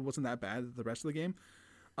kind of wasn't that bad the rest of the game.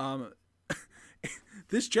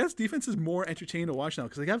 This Jets defense is more entertaining to watch now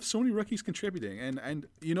because they have so many rookies contributing, and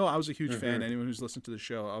I was a huge fan, anyone who's listened to the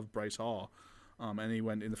show, of Bryce Hall. And he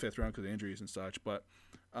went in the 5th round because of injuries and such. But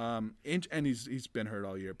and he's been hurt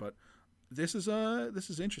all year. But this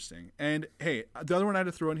is interesting. And hey, the other one I had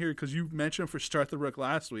to throw in here because you mentioned him for Start the Rook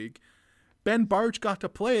last week. Ben Bartch got to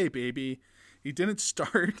play, baby. He didn't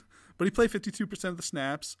start, but he played 52% of the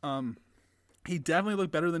snaps. He definitely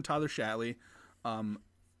looked better than Tyler Shatley.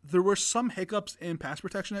 There were some hiccups in pass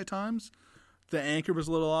protection at times. The anchor was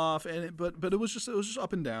a little off, but it was just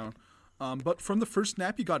up and down. But from the first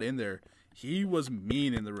snap he got in there, he was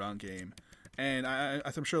mean in the run game. And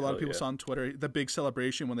I'm sure a lot of people saw on Twitter the big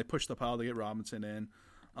celebration when they pushed the pile to get Robinson in.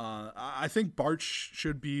 I think Bart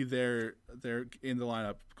should be there in the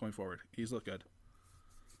lineup going forward. He's looked good.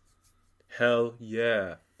 Hell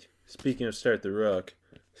yeah. Speaking of start the rook,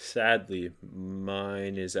 sadly,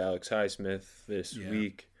 mine is Alex Highsmith this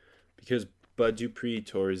week because Bud Dupree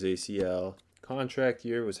tore his ACL. Contract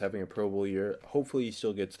year, was having a Pro Bowl year. Hopefully he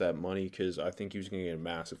still gets that money because I think he was going to get a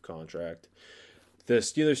massive contract. The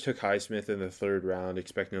Steelers took Highsmith in the 3rd round,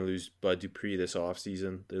 expecting to lose Bud Dupree this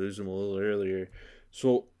offseason. They lose him a little earlier.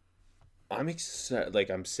 So I'm excited.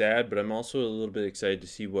 I'm sad, but I'm also a little bit excited to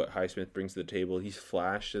see what Highsmith brings to the table. He's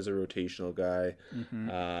flashed as a rotational guy.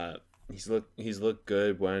 Mm-hmm. He's looked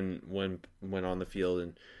good when on the field,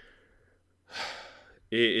 and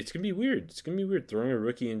it's gonna be weird. It's gonna be weird throwing a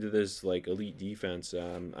rookie into this elite defense.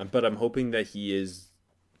 But I'm hoping that he is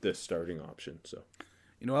the starting option. So,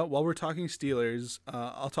 you know what? While we're talking Steelers,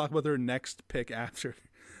 I'll talk about their next pick after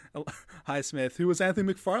Highsmith, who was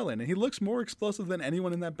Anthony McFarland, and he looks more explosive than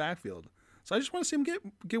anyone in that backfield. So I just want to see him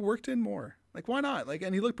get worked in more. Why not?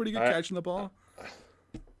 And he looked pretty good catching the ball.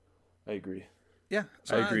 I agree. Yeah,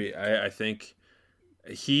 so I agree. I think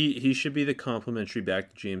he should be the complimentary back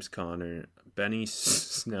to James Conner. Benny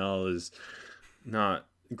Snell is not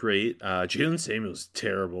great. Jalen Samuel's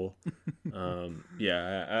terrible.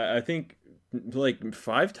 I think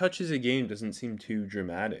 5 touches a game doesn't seem too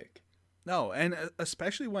dramatic. No, and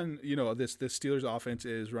especially when this Steelers offense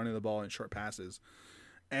is running the ball in short passes,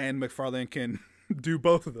 and McFarland can do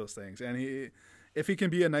both of those things. And if he can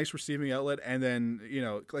be a nice receiving outlet, and then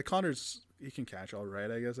Connor's, he can catch all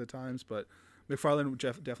right, I guess at times, but McFarland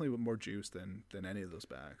definitely with more juice than any of those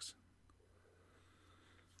backs.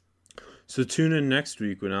 So tune in next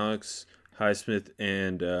week when Alex Highsmith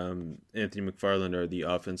and Anthony McFarland are the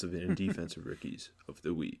offensive and defensive rookies of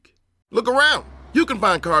the week. Look around. You can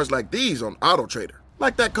find cars like these on AutoTrader,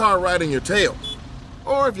 like that car riding your tail.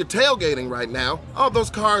 Or if you're tailgating right now, all those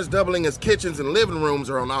cars doubling as kitchens and living rooms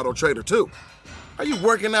are on AutoTrader too. Are you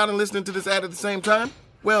working out and listening to this ad at the same time?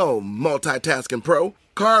 Well, multitasking pro,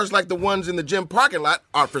 cars like the ones in the gym parking lot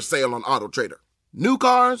are for sale on AutoTrader. New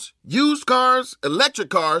cars, used cars, electric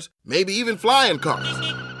cars, maybe even flying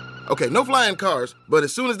cars. Okay, no flying cars, but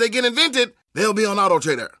as soon as they get invented, they'll be on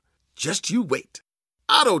AutoTrader. Just you wait.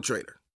 AutoTrader.